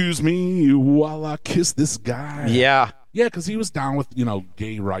 Excuse me while I kiss this guy. Yeah. Yeah, because he was down with,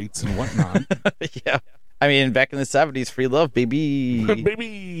 gay rights and whatnot. Yeah. I mean, back in the 70s, free love, baby.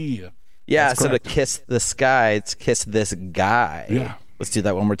 Baby. Yeah, That's instead of correct. kiss the sky, it's kiss this guy. Yeah. Let's do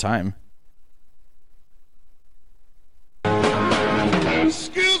that one more time.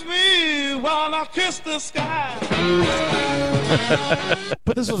 Excuse me while I kiss the sky.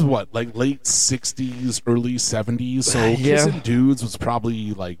 But this was what, like late 60s, early 70s? So Yeah. kissing dudes was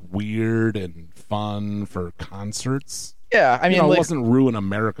probably like weird and fun for concerts. Yeah, I mean, It like, wasn't ruin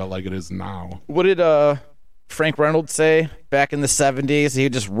America like it is now. what did Frank Reynolds say back in the 70s?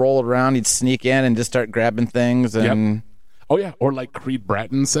 He'd just roll around, he'd sneak in and just start grabbing things. And Oh, yeah. Or like Creed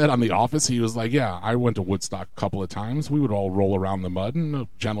Bratton said on The Office, he was like, yeah, I went to Woodstock a couple of times. We would all roll around the mud, and a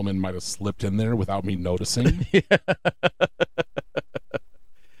gentleman might have slipped in there without me noticing.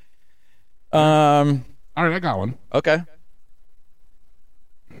 All right, I got one. Okay.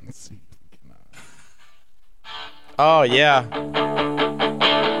 Let's see. Oh, yeah.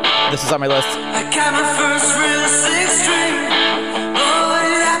 This is on my list. I got my first real six string. Oh,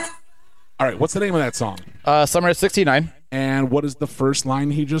 yeah. All right, what's the name of that song? Summer of 69. And what is the first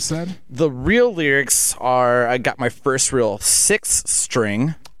line he just said? The real lyrics are, I got my first real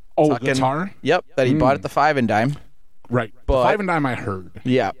 6-string. Oh, Talking- guitar? Yep, that he bought at the 5 and Dime. Right. But, the 5 and Dime I heard.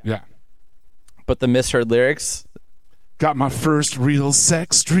 Yeah. Yeah. But the misheard lyrics. Got my first real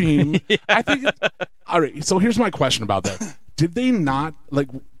sex dream. Yeah. I think. All right. So here's my question about that. Did they not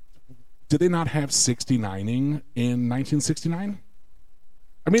have 69ing in 1969?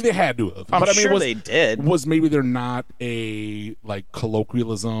 I mean, they had to have. I'm but I mean, sure they did. Was maybe they're not a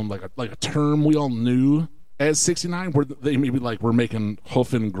colloquialism, like a term we all knew as 69? Where they maybe were making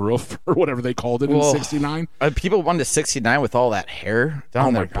hoof and gruff or whatever they called it in 69? People wanted 69 with all that hair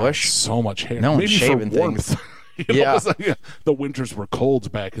down their bush. So much hair. No one's maybe shaving for warmth. things. Yeah. The winters were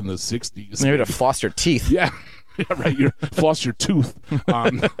cold back in the 60s. Maybe to floss your teeth. Yeah. Yeah, right. You floss your tooth.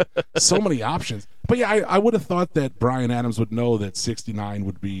 So many options. But yeah, I would have thought that Bryan Adams would know that 69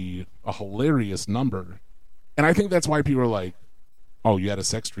 would be a hilarious number. And I think that's why people are like, oh, you had a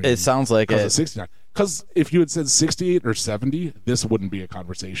sex dream. It sounds like it. 69. Because if you had said 68 or 70, this wouldn't be a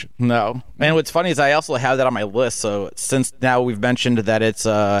conversation. No. And what's funny is I also have that on my list. So since now we've mentioned that it's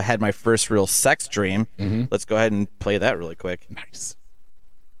had my first real sex dream, let's go ahead and play that really quick. Nice.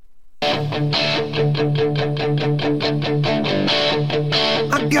 I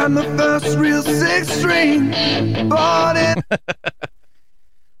got my first real sex dream. Bought it.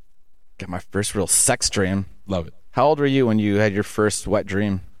 Got my first real sex dream. Love it. How old were you when you had your first wet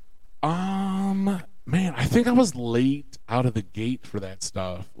dream? Man, I think I was late out of the gate for that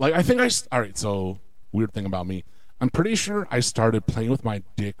stuff. All right, so weird thing about me. I'm pretty sure I started playing with my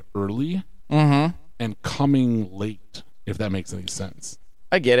dick early and coming late, if that makes any sense.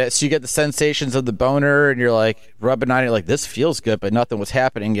 I get it. So you get the sensations of the boner, and you're like rubbing on it, like this feels good, but nothing was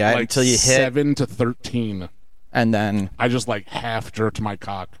happening yet until you hit 7 to 13, and then I just half jerked my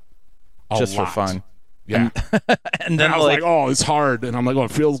cock, just for fun. Yeah, and then I was like, oh, it's hard, and I'm like, oh,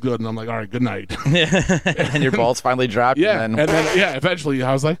 it feels good, and I'm like, all right, good night. And your balls finally dropped. Yeah, and then eventually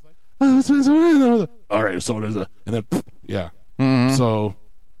I was like, oh, all right, so there's and then yeah, so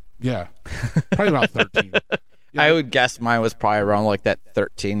yeah, probably about 13. Yeah. I would guess mine was probably around that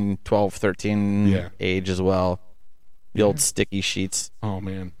 12, 13 age as well. The old sticky sheets. Oh,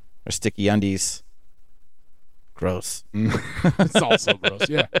 man. Or sticky undies. Gross. It's also gross,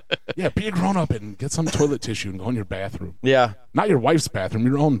 yeah. Yeah, be a grown-up and get some toilet tissue and go in your bathroom. Yeah. Not your wife's bathroom,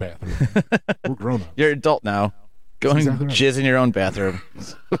 your own bathroom. We're grown-ups. You're an adult now. Go and jizz in your own bathroom.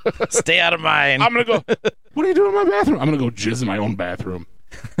 Stay out of mine. I'm going to go, what are you doing in my bathroom? I'm going to go jizz in my own bathroom.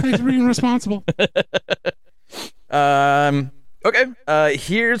 Thanks for being responsible. Okay.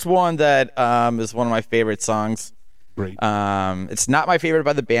 Here's one that is one of my favorite songs. Great. It's not my favorite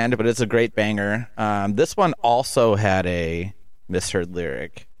by the band, but it's a great banger. This one also had a misheard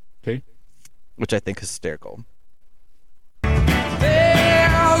lyric. Okay. Which I think is hysterical. There's a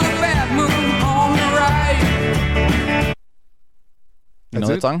bad moon on the right. You know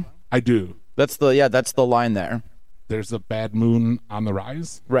that song? I do. That's the line there. There's a bad moon on the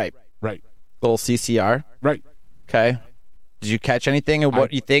rise? Right. Right. Little CCR. Right. Okay. Did you catch anything of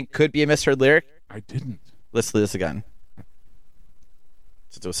what you think could be a misheard lyric? I didn't. Let's do this again.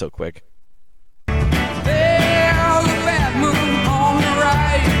 Since it was so quick. There's a bad moon on the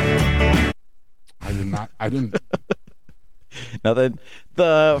right. I didn't. Nothing.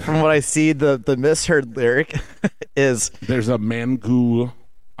 From what I see, the misheard lyric is there's a mangoo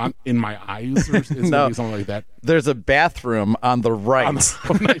in my eyes, or it's no, something like that. There's a bathroom on the right.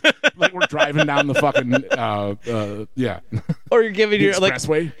 Like we're driving down the fucking yeah. Or you're giving your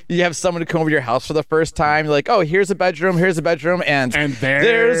expressway. You have someone to come over to your house for the first time. You're like, oh, here's a bedroom, and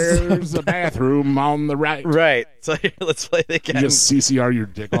there's a bathroom on the right. Right. So here, let's play it again. You just CCR your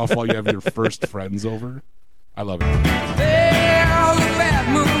dick off while you have your first friends over. I love it. There's a bad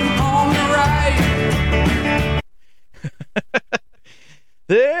moon on the right.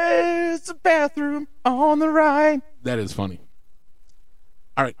 There's a bathroom on the right. That is funny.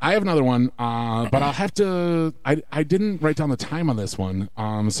 All right, I have another one, but I'll have to. I didn't write down the time on this one,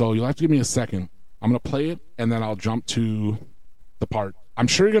 so you'll have to give me a second. I'm gonna play it, and then I'll jump to the part. I'm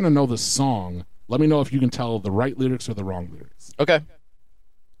sure you're gonna know the song. Let me know if you can tell the right lyrics or the wrong lyrics. Okay.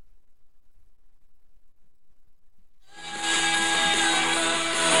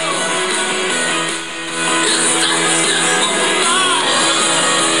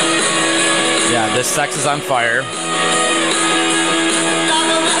 Yeah, this sex is on fire.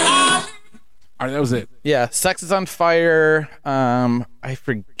 All right, that was it. Yeah, Sex is on Fire. I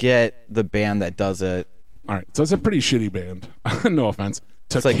forget the band that does it. All right, so it's a pretty shitty band. No offense.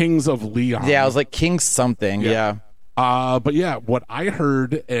 To Kings of Leon. Yeah, I was like King something. Yeah. But yeah, what I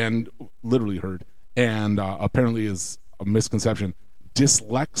heard and literally heard and apparently is a misconception,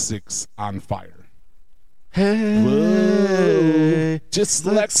 Dyslexics on Fire. Hey,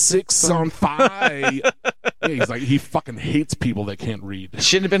 Dyslexics on fire. Yeah, he's like, he fucking hates people that can't read.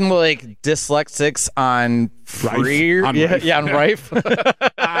 Shouldn't have been like dyslexics on free. On Yeah, Rife. yeah, on Rife.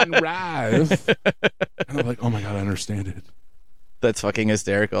 On Rife. And I'm like, oh my God, I understand it. That's fucking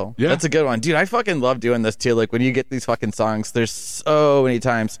hysterical. Yeah. That's a good one. Dude, I fucking love doing this too. Like when you get these fucking songs, there's so many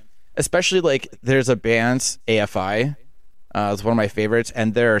times, especially like there's a band, AFI. It's one of my favorites.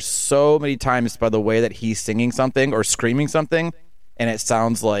 And there are so many times by the way that he's singing something or screaming something, and it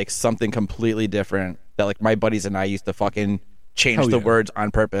sounds like something completely different that like my buddies and I used to fucking change the words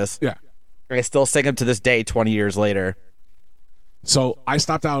on purpose. Yeah. I still sing them to this day 20 years later. So I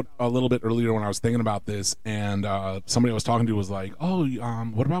stopped out a little bit earlier when I was thinking about this, and somebody I was talking to was like, "Oh,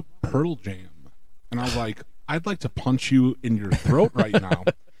 what about Pearl Jam?" And I was like, "I'd like to punch you in your throat right now,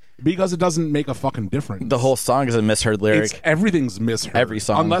 because it doesn't make a fucking difference." The whole song is a misheard lyric. Everything's misheard. Every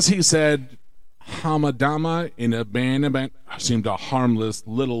song, unless he said "Hamadama in a band," seemed a harmless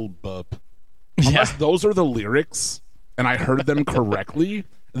little bup. Unless those are the lyrics, and I heard them correctly,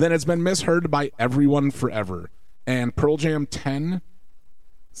 then it's been misheard by everyone forever. And Pearl Jam 10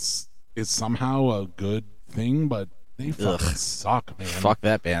 is somehow a good thing, but they fucking suck, man. Fuck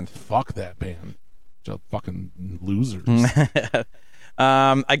that band. Fuck that band. Just fucking losers.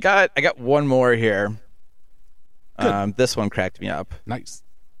 I got one more here. This one cracked me up. Nice.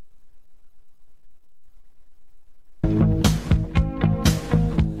 Oh,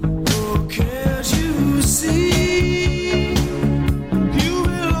 can't you see? You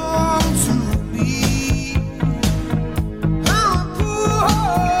belong to me. Our poor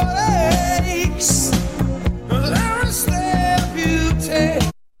heart aches. Every step you take.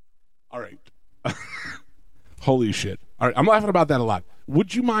 All right. Holy shit. All right, I'm laughing about that a lot.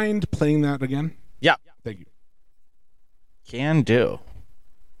 Would you mind playing that again? Yeah. Thank you. Can do.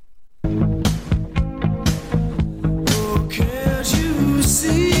 Oh, can't you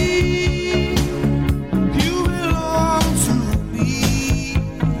see? You belong to me.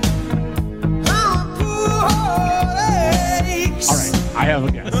 Our poor heart aches. All right, I have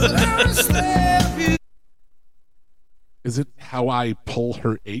a guess. Every step you Is it How I Pull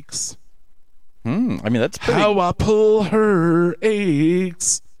Her Aches? I mean, that's pretty... How I pull her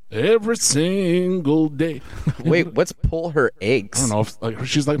aches every single day. Wait, what's pull her aches? I don't know. If, like,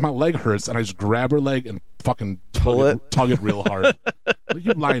 she's like, my leg hurts, and I just grab her leg and fucking Pull tug it real hard.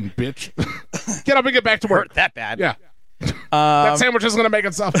 You lying bitch. Get up and get back to work. Hurt that bad. Yeah. That sandwich isn't going to make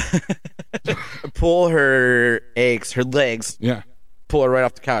itself. Pull her aches, her legs. Yeah. Pull her right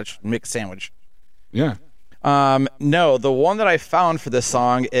off the couch and make a sandwich. Yeah. No, the one that I found for this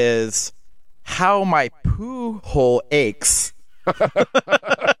song is How My Poo Hole Aches.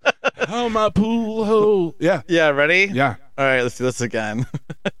 How my pool hole. Yeah. Yeah, ready? Yeah. All right, let's do this again.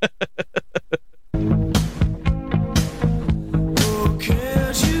 Oh,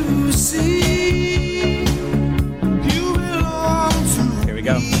 can't you see? You belong to Here we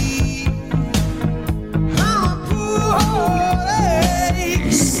go. me. Our poor heart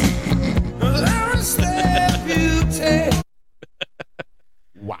aches. Every step you take.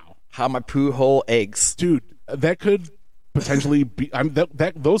 Wow. How My Poo Hole Aches. Dude, that could potentially be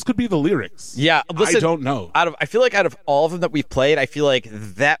those could be the lyrics. Yeah, listen, I don't know. I feel like out of all of them that we've played, I feel like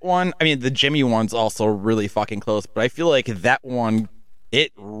that one, I mean, the Jimmy one's also really fucking close, but I feel like that one,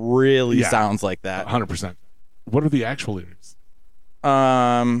 it really sounds like that. 100%. What are the actual lyrics?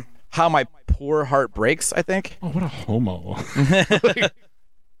 How My Poor Heart Breaks, I think. Oh, what a homo.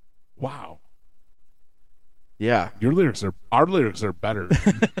 Wow. Yeah. Our lyrics are better.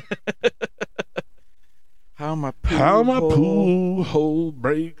 How my pool hole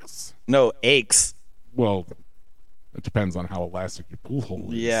breaks. No, aches. Well, it depends on how elastic your pool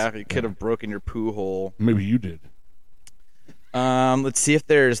hole is. Yeah, it could have broken your poo hole. Maybe you did. Let's see if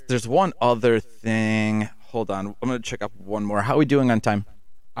there's one other thing. Hold on, I'm gonna check up one more. How are we doing on time?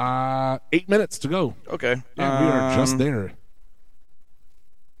 8 minutes to go. Okay. Yeah, we are just there.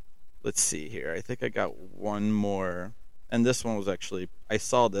 Let's see here. I think I got one more, and this one was actually I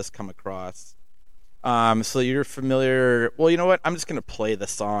saw this come across. So you're familiar. Well, you know what? I'm just gonna play the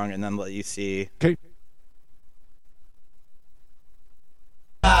song and then let you see. Okay.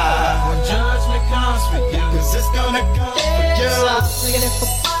 When judgment comes for you, 'cause it's gonna come for you. Looking for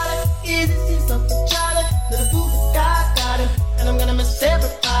party, easy, see something Charlie. Little boo got him, and I'm gonna miss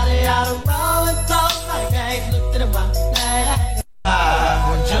everybody out of rolling close like I ain't looked at a while.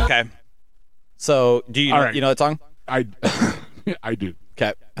 Okay. So do you All you know that song? I do.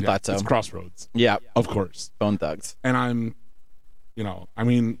 Okay, I thought so. It's Crossroads. Yeah, Of course. Bone Thugs. And I'm, I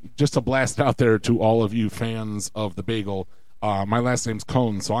mean, just to blast out there to all of you fans of the bagel, my last name's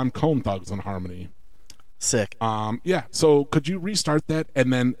Cone, so I'm Cone Thugs in Harmony. Sick. Yeah, so could you restart that?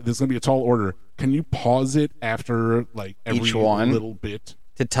 And then there's going to be a tall order. can you pause it after like every Each one? little bit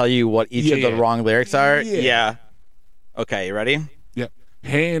To tell you what each of the wrong lyrics are? Yeah. Okay, you ready? Yep.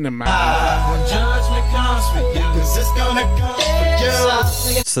 Hand in my When judgment comes for you, 'cause it's gonna come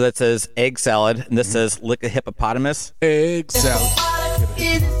for you. So that says egg salad, and this says lick a hippopotamus. egg salad.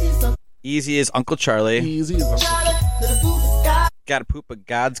 Easy as Uncle Charlie. Easy as Uncle Gotta poop, but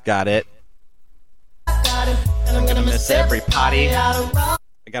God's got it. And I'm gonna miss every potty. I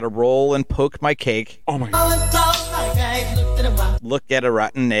I gotta roll and poke my cake. Oh my god. Look at a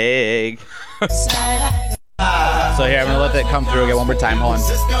rotten egg. So here, I'm gonna let that come through again one more time. Hold on.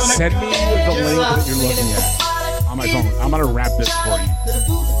 Send me the link that you're looking at on my phone. I'm gonna wrap this for you.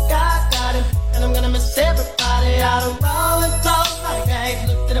 And I'm gonna miss everybody out of rolling close like eggs.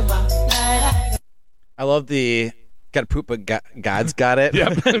 Looked at a while. I love the gotta poop, but God's got it.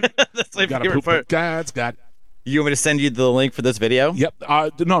 Yep. That's my Gotta favorite poop, part. God's got. You want me to send you the link for this video? Yep.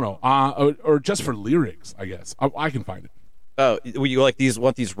 No. Or just for lyrics, I guess. I can find it. Oh, you like these?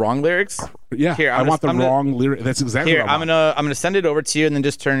 Want these wrong lyrics? Yeah. Here, I want the wrong lyric. That's exactly Here, what I want. I'm gonna send it over to you, and then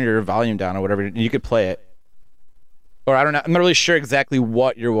just turn your volume down or whatever. You could play it. Or I don't know. I'm not really sure exactly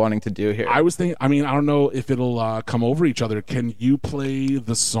what you're wanting to do here. I was thinking. I mean, I don't know if it'll come over each other. Can you play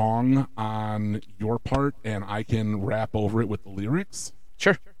the song on your part, and I can rap over it with the lyrics?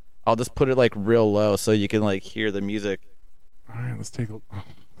 Sure. I'll just put it like real low so you can like hear the music. All right. Let's take a.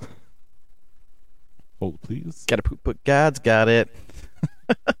 Hold, please. Gotta poop, but God's got it.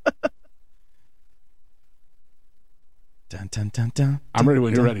 Dun, dun, dun, dun, I'm ready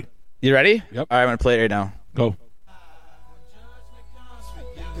when you're ready. You ready? Yep. All right, I'm gonna play it right now. Go.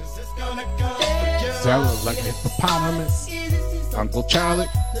 Salad like a hippopotamus. Uncle Charlie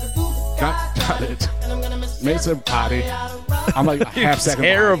got it. Makes a potty. I'm like a half second.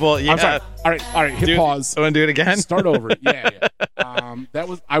 Terrible. behind. Yeah. I'm sorry. All right. Hit pause. I want to do it again. Start over. Yeah.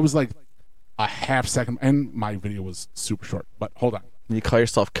 I was like a half second, and my video was super short. But hold on. You call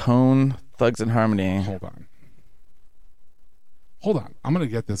yourself Cone Thugs in Harmony. Hold on. I'm gonna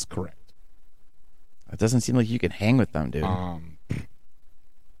get this correct. It doesn't seem like you can hang with them, dude.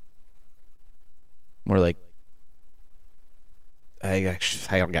 More like I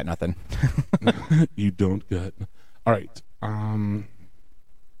don't got nothing. You don't get. All right.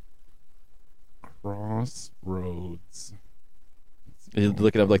 Crossroads. You're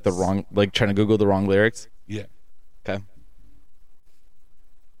looking up like the wrong, like trying to Google the wrong lyrics. Yeah. Okay.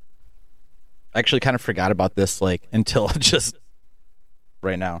 I actually kind of forgot about this like until just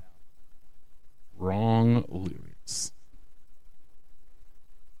right now. Wrong lyrics.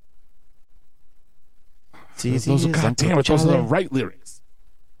 Those are the right lyrics.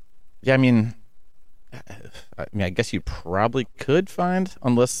 Yeah, I mean, I guess you probably could find,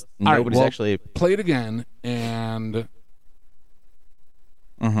 unless nobody's actually play it again. And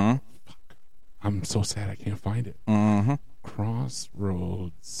fuck, I'm so sad I can't find it.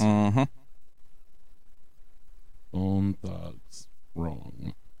 Crossroads. Bone Thugs.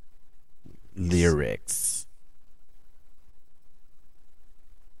 Wrong lyrics.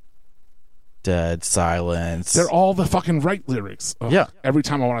 Dead silence. They're all the fucking right lyrics. Ugh, yeah. Every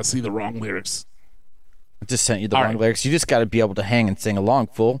time I want to see the wrong lyrics. I just sent you the wrong lyrics. You just got to be able to hang and sing along,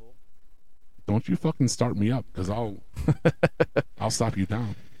 fool. Don't you fucking start me up, because I'll stop you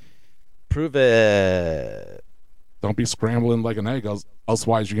down. Prove it. Don't be scrambling like an egg,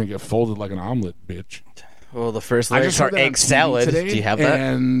 otherwise you're gonna get folded like an omelet, bitch. Well, the first lyrics are egg salad. Do you have that?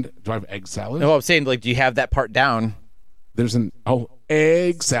 And do I have egg salad? No, I'm saying, like, do you have that part down? There's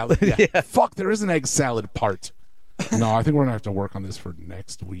egg salad. Yeah. Fuck, there is an egg salad part. No, I think we're gonna have to work on this for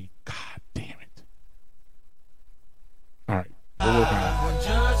next week. God damn it. All right, we'll work on it. When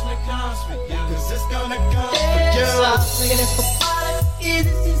judgment comes for you, 'cause it's gonna come for you.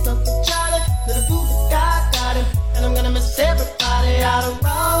 And I'm gonna miss everybody out of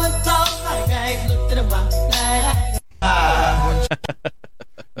rolling close like eggs. Looked at a while.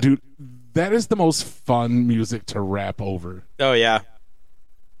 Dude, that is the most fun music to rap over. Oh, yeah.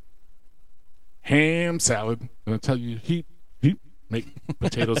 Ham salad. I'm going to tell you, heap, make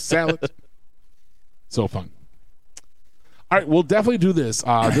potato salad. So fun. All right, we'll definitely do this.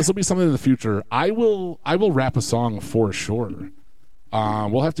 This will be something in the future. I will rap a song for sure.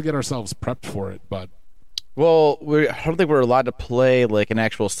 We'll have to get ourselves prepped for it, but... Well, I don't think we're allowed to play like an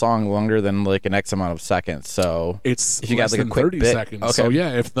actual song longer than like an X amount of seconds. So it's if you got like a quick 30 bit, seconds. Okay. So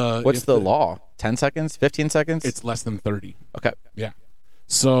yeah, what's the law? 10 seconds? 15 seconds? It's less than 30. Okay. Yeah.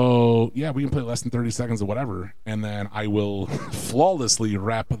 So yeah, we can play less than 30 seconds or whatever, and then I will flawlessly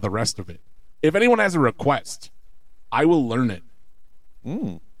rap the rest of it. If anyone has a request, I will learn it.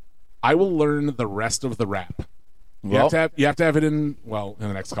 I will learn the rest of the rap. You have to have it in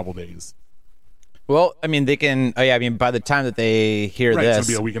the next couple days. Well, I mean, they can. Oh, yeah, I mean, by the time that they hear Right, this, it's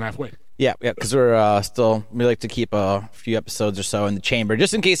gonna be a week and a half away. Yeah, because we're we like to keep a few episodes or so in the chamber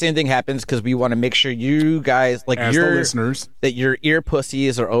just in case anything happens, because we want to make sure you guys, like As the listeners, that your ear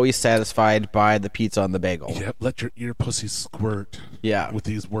pussies are always satisfied by the pizza on the bagel. Yep, let your ear pussy squirt. Yeah, with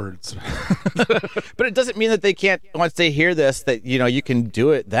these words. But it doesn't mean that they can't, once they hear this, that you can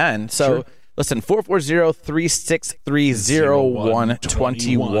do it then. So Sure. listen,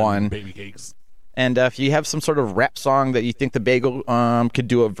 440-363-0121. Baby cakes. And if you have some sort of rap song that you think the bagel could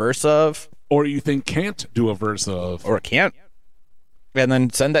do a verse of, or you think can't do a verse of, or can't, and then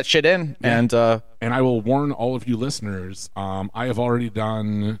send that shit in. Yeah. And I will warn all of you listeners, I have already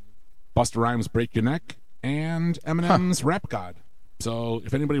done Busta Rhymes' Break Your Neck and Eminem's Rap God. So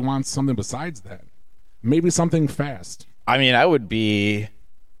if anybody wants something besides that, maybe something fast. I mean, I would be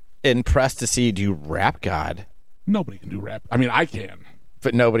impressed to see you do Rap God. Nobody can do rap. I mean, I can.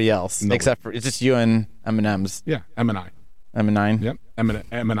 But nobody else, Nobody. except for it's just you and Eminem's. Yeah, M&I. M&9. Yep,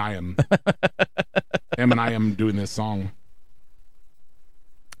 M&I am. M&I am doing this song.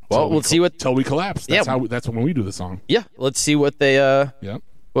 Well, we'll see what till we collapse. That's Yeah. that's when we do the song. Yeah, let's see what they Yep.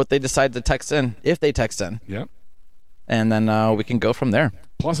 what they decide to text in, if they text in. Yep. And then we can go from there.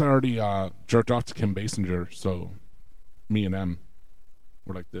 Plus, I already jerked off to Kim Basinger, so me and M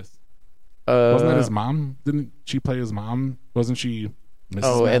were like this. Wasn't that his mom? Didn't she play his mom? Wasn't she Mrs.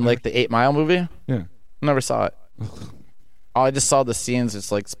 Oh, and Madden? like the 8 Mile movie? Yeah. Never saw it. Oh, I just saw the scenes.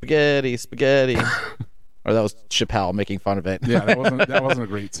 It's like spaghetti, spaghetti. Or that was Chappelle making fun of it. Yeah, that wasn't a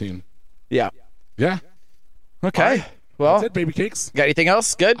great scene. Yeah. Yeah. Okay. All right. Well, That's it, baby cakes. Got anything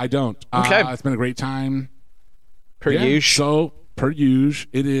else? Good? I don't. Okay. It's been a great time. Per usual. So, per usual,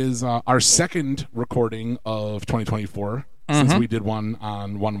 it is our second recording of 2024 since we did one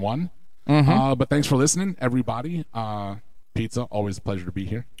on 1/1. But thanks for listening, everybody. Pizza, always a pleasure to be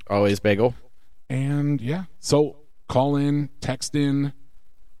here. Always bagel. And yeah, so call in, text in,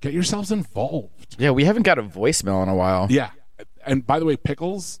 get yourselves involved. Yeah, we haven't got a voicemail in a while. Yeah. And by the way,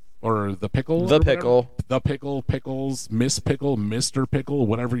 Pickles, or the Pickle. The or whatever, Pickle. The Pickle, Pickles, Miss Pickle, Mr. Pickle,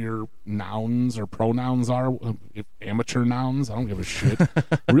 whatever your nouns or pronouns are, if amateur nouns, I don't give a shit.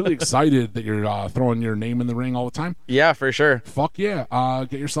 Really excited that you're throwing your name in the ring all the time. Yeah, for sure. Fuck yeah.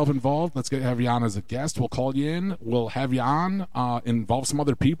 Get yourself involved. Let's have you on as a guest. We'll call you in. We'll have you on. Involve some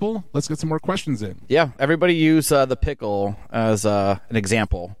other people. Let's get some more questions in. Yeah, everybody use the pickle as an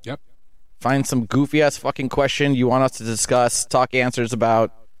example. Yep. Find some goofy-ass fucking question you want us to discuss, talk answers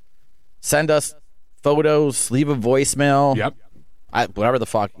about. Send us photos, leave a voicemail. Yep. Whatever the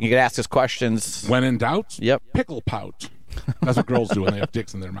fuck. You can ask us questions. When in doubt, Yep. pickle pout. That's what girls do when they have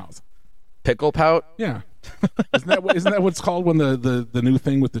dicks in their mouth. Pickle pout? Yeah. Isn't that what it's called when the new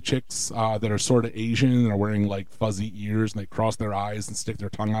thing with the chicks that are sort of Asian and are wearing like fuzzy ears and they cross their eyes and stick their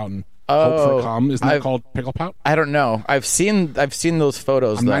tongue out and hope for cum? Isn't that called pickle pout? I don't know. I've seen those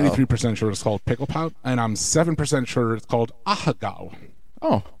photos. I'm though. 93% sure it's called pickle pout, and I'm 7% sure it's called ahagao.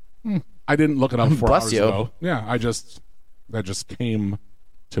 Oh. I didn't look it up 4 Bless hours you. ago. Yeah, that just came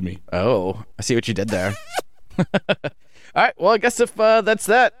to me. Oh, I see what you did there. All right. Well, I guess if that's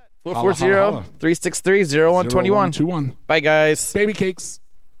that. 440-363-0121. 0121. Bye, guys. Baby cakes.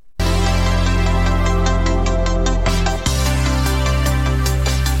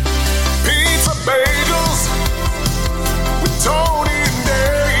 Pizza bagels with Tony